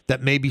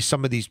 that maybe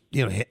some of these,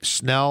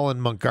 Snell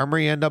and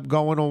Montgomery end up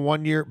going on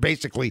 1 year,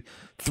 basically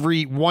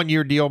 1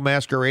 year deal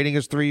masquerading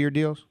as 3 year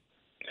deals?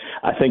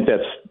 I think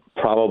that's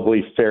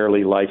probably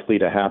fairly likely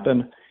to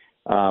happen.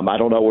 I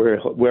don't know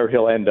where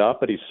he'll end up,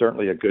 but he's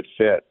certainly a good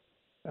fit.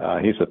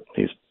 He's a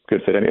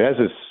good fit. I mean, as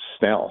is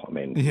Snell. I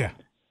mean, yeah.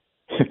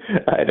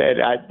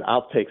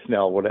 I'll take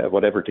Snell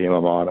whatever team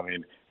I'm on. I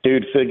mean,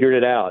 dude figured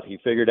it out. He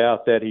figured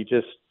out that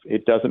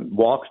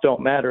walks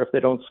don't matter if they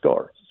don't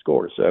score.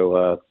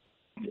 So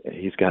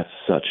he's got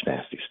such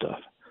nasty stuff.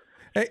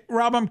 Hey,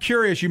 Rob, I'm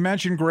curious. You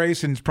mentioned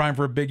Grayson's prime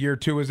for a big year,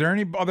 too. Is there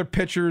any other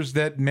pitchers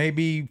that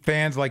maybe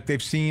fans like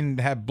they've seen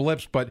have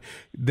blips, but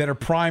that are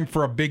primed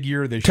for a big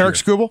year this year? Tarek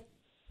Skubal?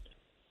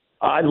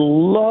 I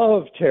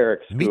love Tarek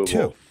Skubal. Me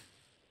too.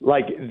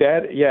 Like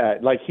that, yeah.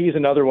 Like he's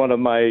another one of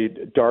my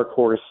dark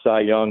horse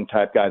Cy Young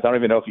type guys. I don't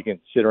even know if you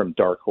consider him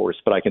dark horse,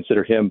 but I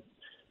consider him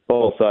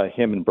both.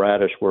 Him and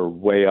Bradish were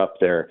way up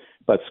there.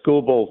 But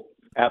Skubal,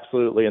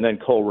 absolutely, and then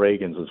Cole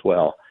Reagans as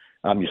well.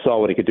 You saw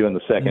what he could do in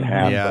the second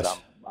half. Yes.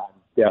 But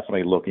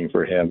definitely looking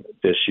for him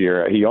this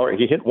year. He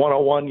hit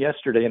 101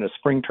 yesterday in a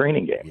spring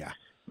training game. Yeah.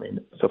 I mean,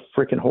 it's a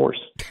freaking horse.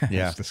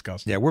 Yeah. It's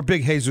disgusting. Yeah, we're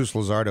big Jesus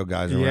Luzardo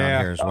guys around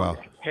here as well.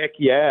 Heck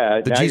yeah.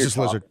 The Jesus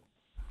Lizard.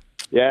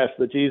 Yes,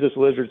 the Jesus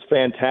Lizard's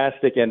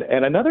fantastic. And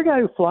another guy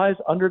who flies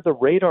under the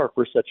radar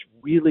for such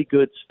really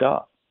good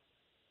stuff.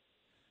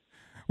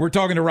 We're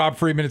talking to Rob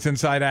Friedman. It's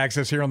Inside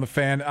Access here on The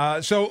Fan.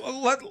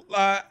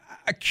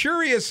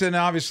 Curious, and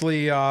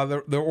obviously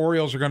the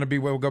Orioles are going to be,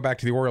 we'll go back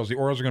to the Orioles. The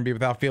Orioles are going to be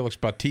without Felix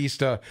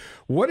Bautista.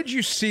 What did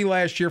you see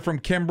last year from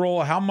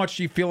Kimbrel? How much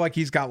do you feel like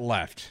he's got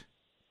left?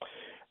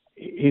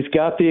 He's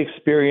got the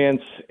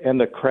experience and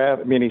the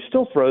craft. I mean, he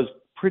still throws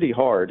pretty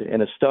hard,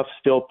 and his stuff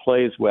still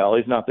plays well.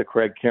 He's not the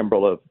Craig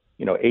Kimbrel of,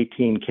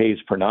 18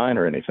 Ks per nine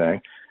or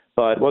anything.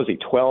 But what was he,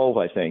 12,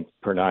 I think,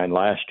 per nine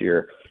last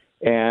year.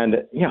 And,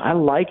 I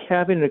like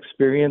having an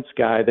experienced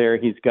guy there.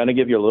 He's going to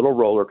give you a little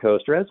roller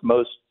coaster, as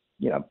most,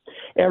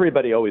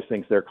 everybody always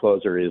thinks their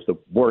closer is the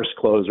worst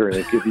closer, and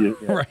it gives you,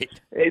 right.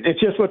 It's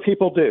just what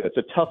people do. It's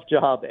a tough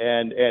job,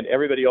 and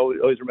everybody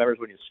always remembers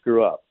when you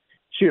screw up.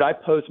 Shoot, I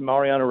post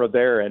Mariano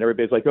Rivera, and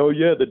everybody's like, "Oh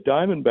yeah, the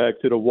Diamondbacks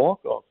did a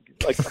walk-off."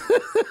 Like,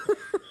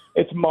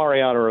 it's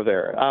Mariano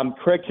Rivera.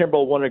 Craig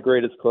Kimbrel, one of the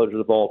greatest closers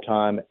of all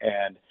time,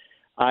 and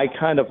I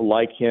kind of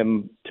like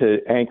him to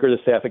anchor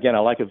the staff. Again, I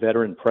like a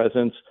veteran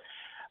presence.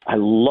 I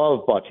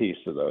love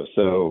Bautista, though.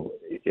 So,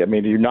 I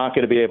mean, you're not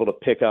going to be able to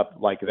pick up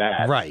like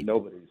that. Right.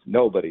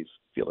 Nobody's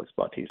Felix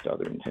Bautista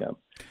other than him.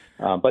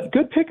 But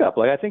good pickup.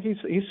 Like, I think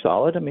he's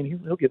solid. I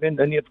mean, he'll give in.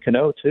 Then you have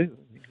Cano, too.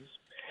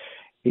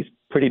 He's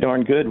pretty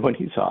darn good when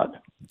he's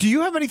hot. Do you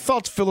have any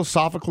thoughts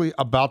philosophically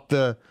about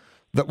the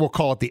we'll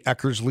call it the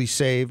Eckersley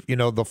save?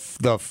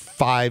 The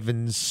 5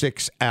 and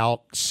 6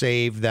 out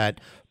save that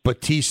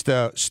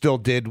Bautista still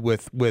did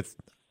with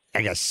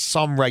I guess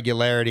some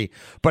regularity,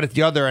 but at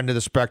the other end of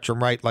the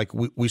spectrum, right? Like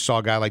we saw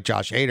a guy like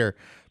Josh Hader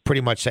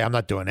pretty much say, "I'm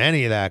not doing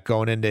any of that"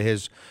 going into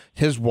his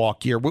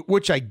walk year,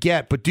 which I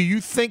get. But do you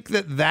think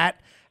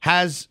that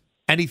has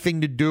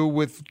anything to do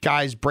with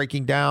guys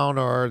breaking down,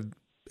 or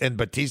in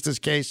Bautista's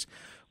case,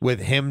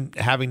 with him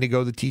having to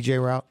go the TJ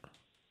route?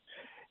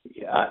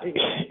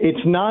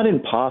 It's not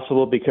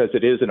impossible because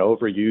it is an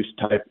overuse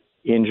type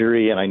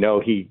injury, and I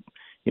know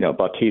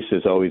Bautista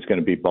is always going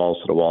to be balls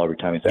to the wall every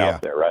time he's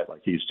out there, right?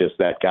 Like he's just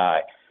that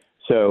guy.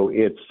 So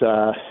it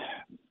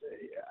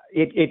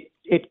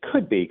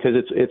could be because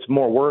it's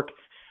more work,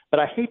 but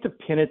I hate to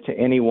pin it to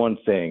any one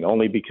thing,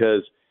 only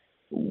because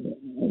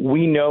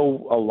we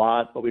know a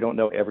lot, but we don't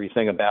know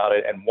everything about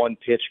it. And one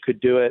pitch could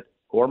do it,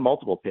 or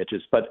multiple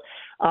pitches. But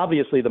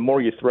obviously, the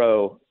more you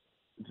throw,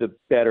 the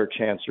better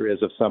chance there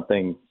is of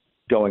something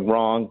going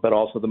wrong, but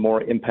also the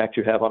more impact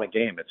you have on a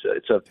game. It's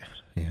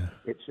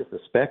just a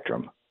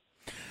spectrum.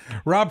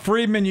 Rob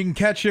Friedman, you can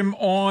catch him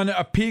on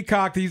a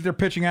Peacock. He's their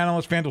pitching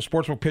analyst, FanDuel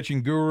Sportsbook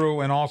pitching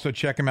guru, and also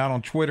check him out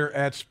on Twitter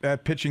at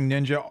Pitching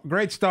Ninja.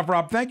 Great stuff,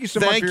 Rob. Thank you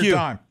so much for your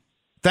time.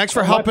 Thanks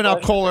for helping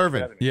out Cole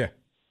Irvin. Yeah.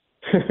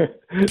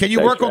 Can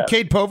you work on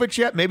Cade Povich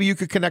yet? Maybe you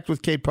could connect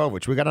with Cade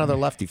Povich. We got another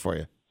lefty for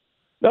you.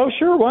 No,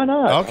 sure, why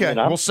not? Okay,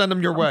 we'll send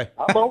him your way.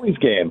 I'm always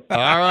game.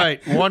 All right,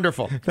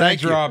 wonderful.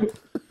 Thanks, Rob.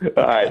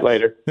 All right,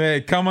 later.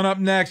 Hey, coming up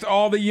next,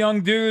 all the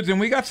young dudes, and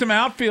we got some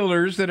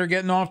outfielders that are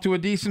getting off to a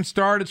decent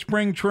start at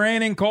spring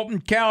training.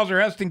 Colton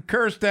Cowser, Heston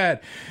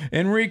Kjerstad,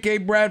 Enrique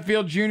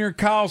Bradfield Jr.,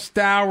 Kyle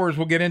Stowers.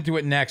 We'll get into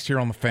it next here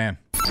on The Fan.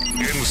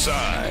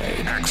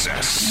 Inside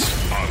Access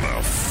on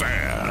The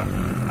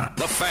Fan.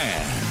 The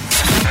Fan.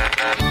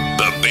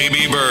 The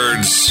baby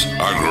birds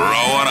are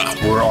growing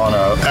up. We're on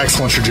an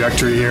excellent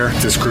trajectory here.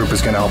 This group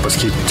is going to help us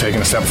keep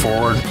taking a step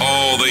forward.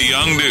 All the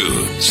young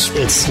dudes.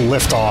 It's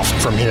liftoff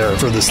from here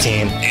for this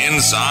team.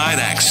 Inside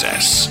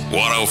Access.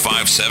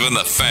 105.7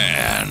 The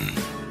Fan.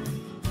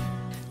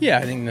 Yeah,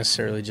 I think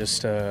necessarily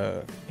just,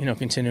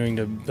 continuing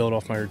to build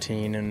off my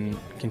routine and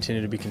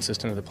continue to be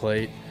consistent at the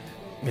plate.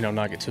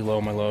 Not get too low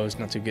on my lows,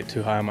 not to get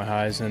too high on my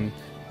highs, and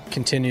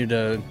continue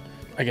to,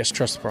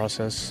 trust the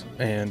process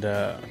and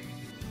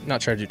not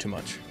try to do too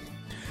much.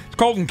 It's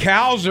Colton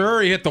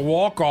Cowser. He hit the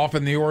walk-off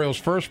in the Orioles'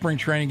 first spring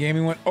training game.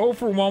 He went 0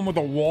 for 1 with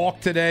a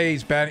walk today.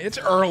 He's batting. It's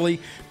early.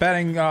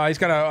 Batting. He's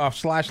got a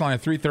slash line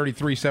of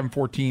 333,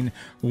 714,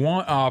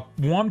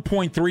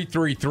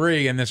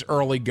 1.333 in this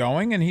early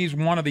going, and he's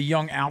one of the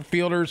young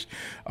outfielders.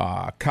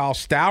 Kyle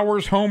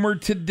Stowers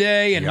homered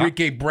today.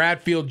 Enrique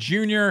Bradfield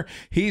Jr.,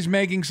 he's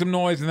making some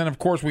noise. And then, of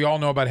course, we all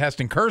know about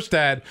Heston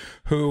Kjerstad,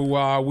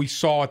 who we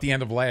saw at the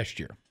end of last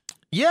year.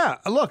 Yeah,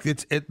 look,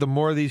 the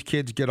more these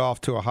kids get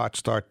off to a hot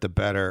start, the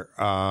better.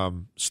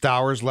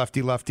 Stowers,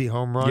 lefty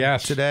home run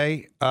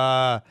today.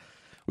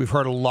 We've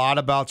heard a lot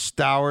about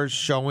Stowers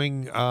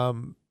showing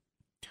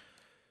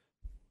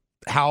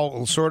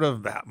how sort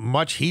of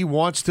much he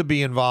wants to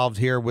be involved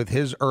here with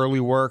his early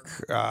work,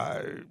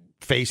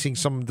 facing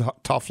some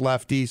tough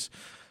lefties,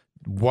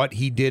 what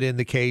he did in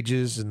the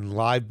cages and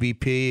live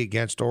BP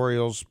against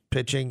Orioles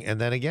pitching, and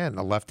then again,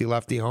 a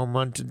lefty home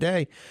run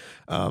today.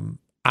 I'm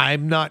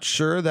not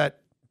sure that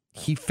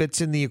he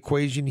fits in the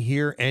equation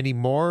here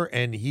anymore,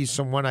 and he's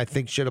someone I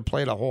think should have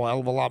played a whole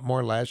hell of a lot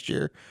more last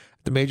year at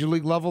the major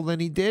league level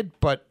than he did.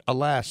 But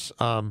alas,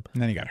 and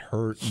then he got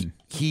hurt.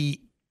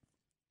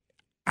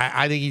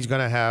 I think he's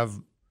going to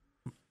have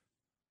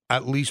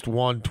at least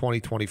one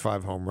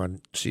 20-25 home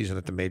run season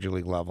at the major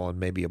league level, and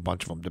maybe a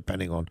bunch of them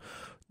depending on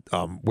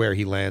where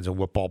he lands and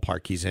what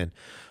ballpark he's in.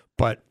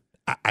 But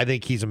I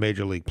think he's a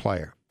major league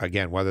player.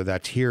 Again, whether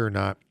that's here or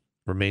not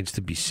remains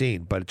to be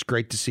seen. But it's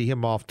great to see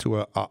him off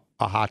to a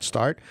hot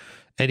start.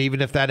 And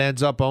even if that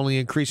ends up only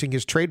increasing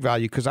his trade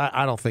value, because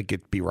I don't think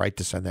it'd be right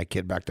to send that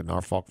kid back to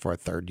Norfolk for a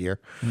third year,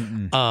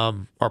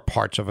 or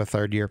parts of a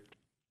third year.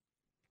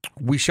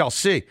 We shall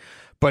see.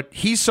 But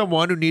he's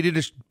someone who needed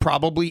to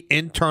probably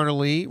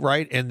internally,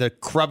 right, in the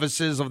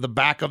crevices of the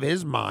back of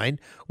his mind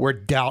where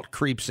doubt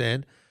creeps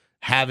in,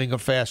 having a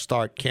fast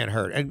start can't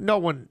hurt. And no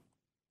one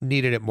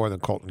needed it more than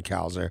Colton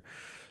Cowser.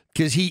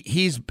 Because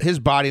his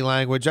body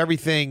language,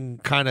 everything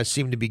kind of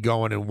seemed to be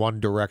going in one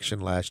direction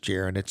last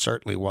year, and it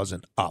certainly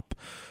wasn't up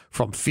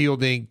from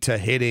fielding to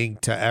hitting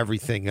to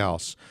everything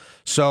else.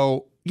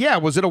 So, yeah,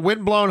 was it a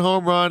windblown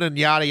home run and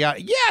yada,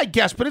 yada? Yeah, I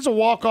guess, but it's a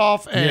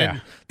walk-off,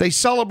 and they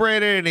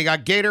celebrated, and they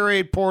got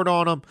Gatorade poured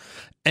on him,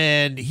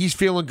 and he's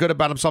feeling good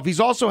about himself. He's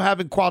also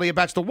having quality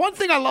at-bats. The one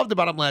thing I loved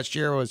about him last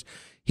year was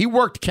he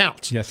worked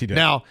counts. Yes, he did.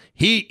 Now,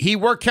 he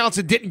worked counts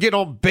and didn't get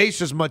on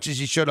base as much as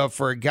he should have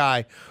for a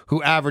guy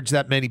who averaged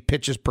that many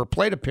pitches per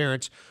plate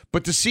appearance.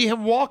 But to see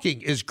him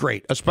walking is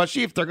great,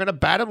 especially if they're going to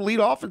bat him lead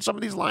off in some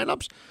of these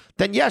lineups.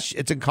 Then, yes,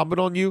 it's incumbent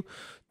on you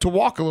to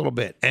walk a little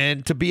bit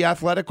and to be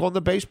athletic on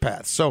the base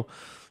path. So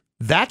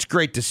that's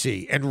great to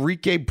see.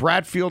 Enrique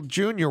Bradfield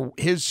Jr.,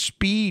 his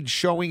speed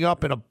showing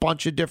up in a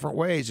bunch of different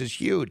ways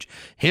is huge.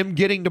 Him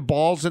getting the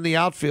balls in the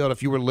outfield,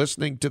 if you were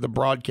listening to the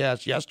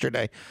broadcast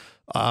yesterday,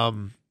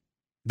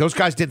 those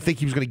guys didn't think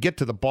he was going to get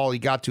to the ball he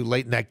got to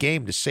late in that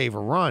game to save a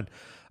run.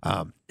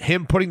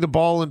 Him putting the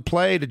ball in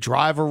play to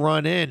drive a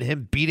run in,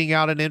 him beating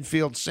out an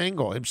infield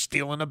single, him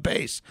stealing a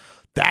base.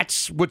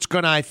 That's what's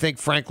going to, I think,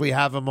 frankly,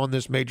 have him on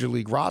this major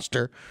league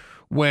roster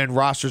when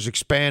rosters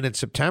expand in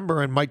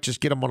September, and might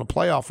just get him on a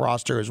playoff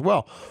roster as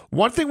well.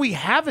 One thing we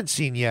haven't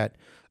seen yet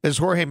is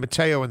Jorge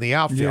Mateo in the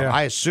outfield. Yeah.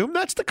 I assume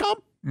that's to come.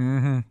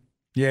 Mm-hmm.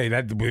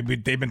 Yeah,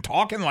 they've been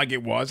talking like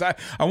it was. I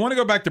want to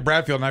go back to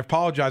Bradfield, and I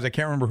apologize. I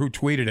can't remember who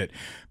tweeted it.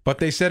 But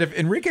they said if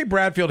Enrique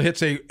Bradfield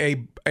hits a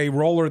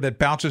roller that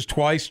bounces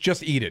twice,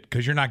 just eat it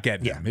because you're not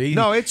getting him.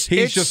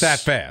 He's just that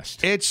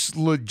fast. It's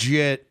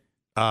legit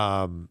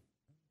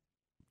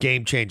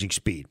game-changing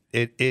speed.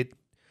 It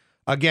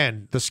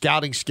again, the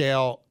scouting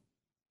scale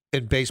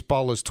in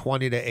baseball is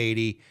 20 to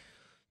 80.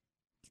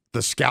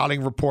 The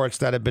scouting reports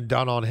that have been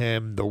done on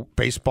him, the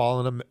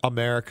Baseball in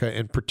America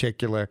in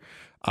particular,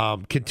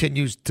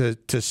 continues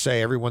to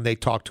say, everyone they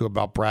talk to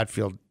about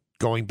Bradfield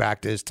going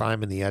back to his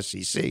time in the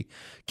SEC,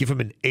 give him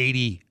an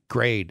 80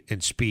 grade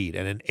in speed.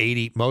 And an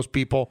 80, most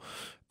people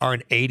are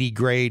an 80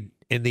 grade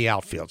in the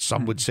outfield.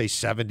 Some would say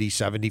 70,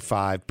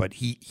 75, but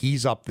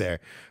he's up there.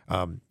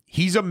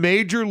 He's a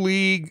major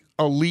league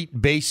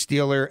elite base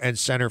stealer and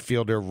center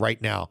fielder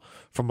right now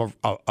from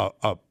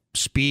a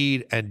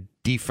speed and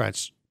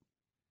defense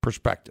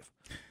perspective.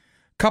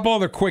 Couple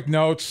other quick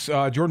notes.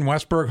 Jordan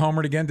Westberg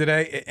homered again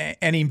today,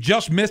 and he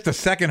just missed a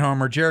second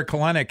homer. Jared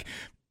Kelenic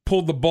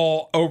pulled the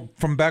ball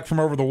from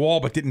over the wall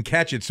but didn't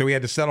catch it, so he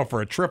had to settle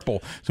for a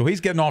triple. So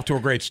he's getting off to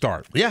a great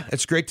start. Yeah,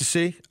 it's great to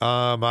see.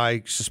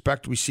 I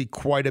suspect we see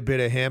quite a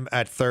bit of him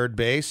at third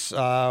base.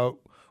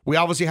 We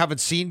obviously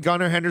haven't seen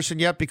Gunnar Henderson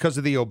yet because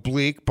of the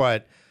oblique,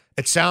 but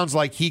it sounds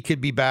like he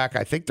could be back,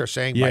 I think they're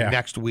saying, by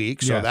next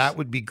week. So that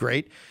would be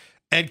great.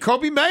 And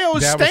Kobe Mayo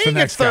is staying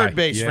at third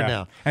base for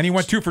now. And he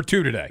went 2 for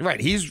 2 today. Right.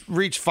 He's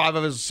reached 5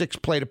 of his 6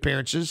 plate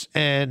appearances,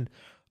 and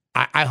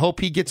I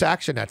hope he gets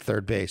action at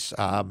third base.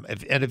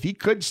 If he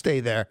could stay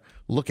there,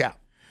 look out.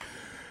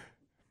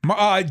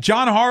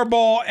 John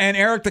Harbaugh and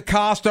Eric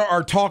DaCosta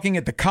are talking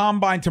at the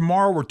Combine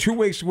tomorrow. We're 2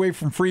 weeks away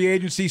from free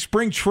agency.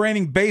 Spring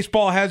training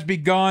baseball has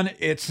begun.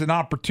 It's an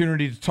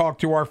opportunity to talk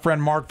to our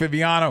friend Mark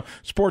Viviano,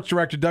 sports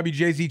director,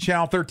 WJZ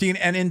Channel 13,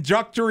 and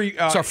introductory.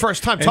 It's our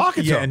first time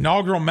talking to him.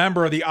 Inaugural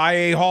member of the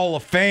IA Hall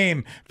of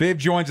Fame. Viv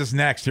joins us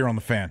next here on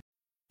The Fan.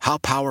 How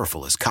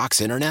powerful is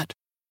Cox Internet?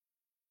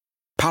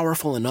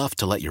 Powerful enough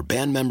to let your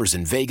band members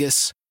in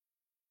Vegas,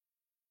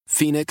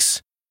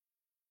 Phoenix,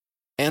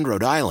 and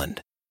Rhode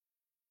Island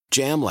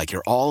jam like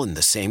you're all in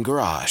the same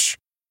garage.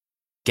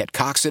 Get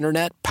Cox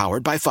Internet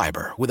powered by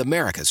fiber with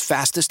America's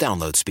fastest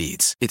download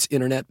speeds. It's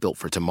internet built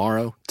for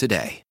tomorrow,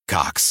 today.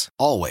 Cox,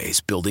 always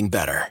building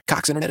better.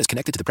 Cox Internet is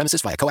connected to the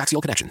premises via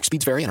coaxial connection.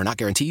 Speeds vary and are not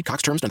guaranteed.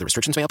 Cox terms and other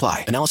restrictions may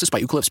apply. Analysis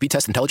by Ookla Speed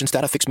Test Intelligence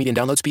Data. Fixed median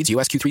download speeds.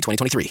 US Q3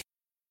 2023.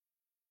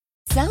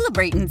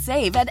 Celebrate and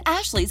save at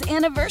Ashley's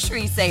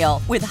Anniversary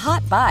Sale. With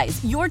Hot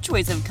Buys, your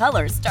choice of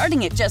colors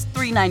starting at just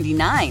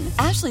 $3.99.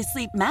 Ashley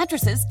Sleep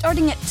mattresses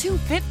starting at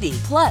 $2.50.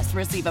 Plus,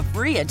 receive a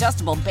free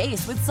adjustable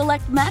base with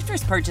select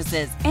mattress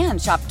purchases. And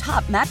shop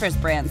top mattress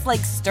brands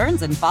like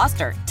Stearns &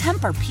 Foster,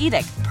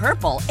 Tempur-Pedic,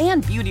 Purple,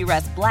 and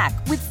Beautyrest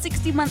Black with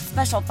 60-month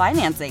special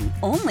financing.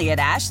 Only at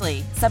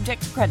Ashley.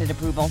 Subject to credit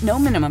approval. No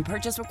minimum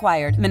purchase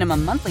required.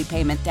 Minimum monthly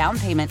payment, down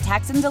payment,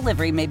 tax, and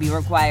delivery may be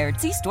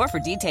required. See store for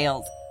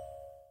details.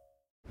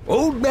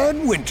 Old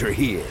Man Winter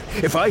here.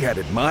 If I had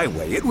it my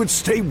way, it would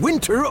stay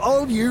winter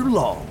all year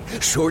long.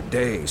 Short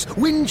days,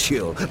 wind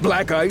chill,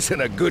 black ice,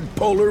 and a good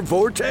polar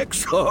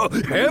vortex. Oh,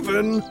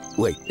 heaven.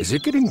 Wait, is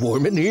it getting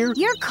warm in here?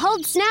 Your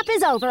cold snap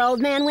is over, Old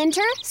Man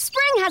Winter.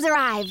 Spring has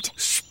arrived.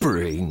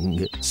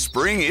 Spring.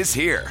 Spring is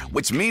here,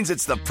 which means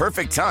it's the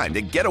perfect time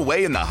to get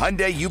away in the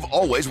Hyundai you've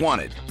always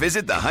wanted.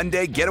 Visit the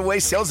Hyundai Getaway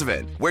Sales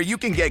Event, where you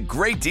can get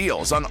great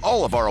deals on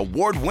all of our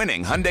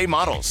award-winning Hyundai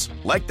models,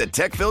 like the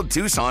tech-filled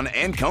Tucson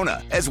and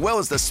Kona, as well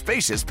as the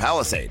spacious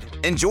Palisade.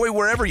 Enjoy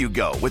wherever you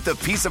go with the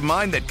peace of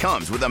mind that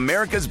comes with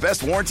America's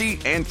best warranty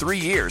and 3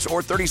 years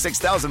or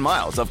 36,000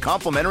 miles of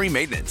complimentary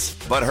maintenance.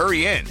 But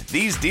hurry in,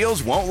 these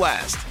deals won't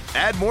last.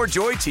 Add more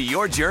joy to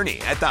your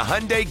journey at the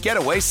Hyundai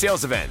Getaway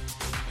Sales Event.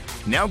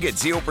 Now get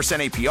 0%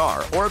 APR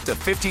or up to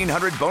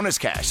 $1,500 bonus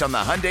cash on the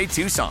Hyundai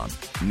Tucson.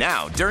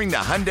 Now, during the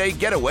Hyundai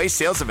Getaway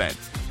Sales Event.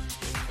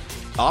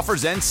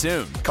 Offers end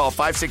soon. Call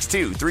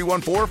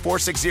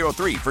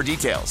 562-314-4603 for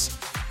details.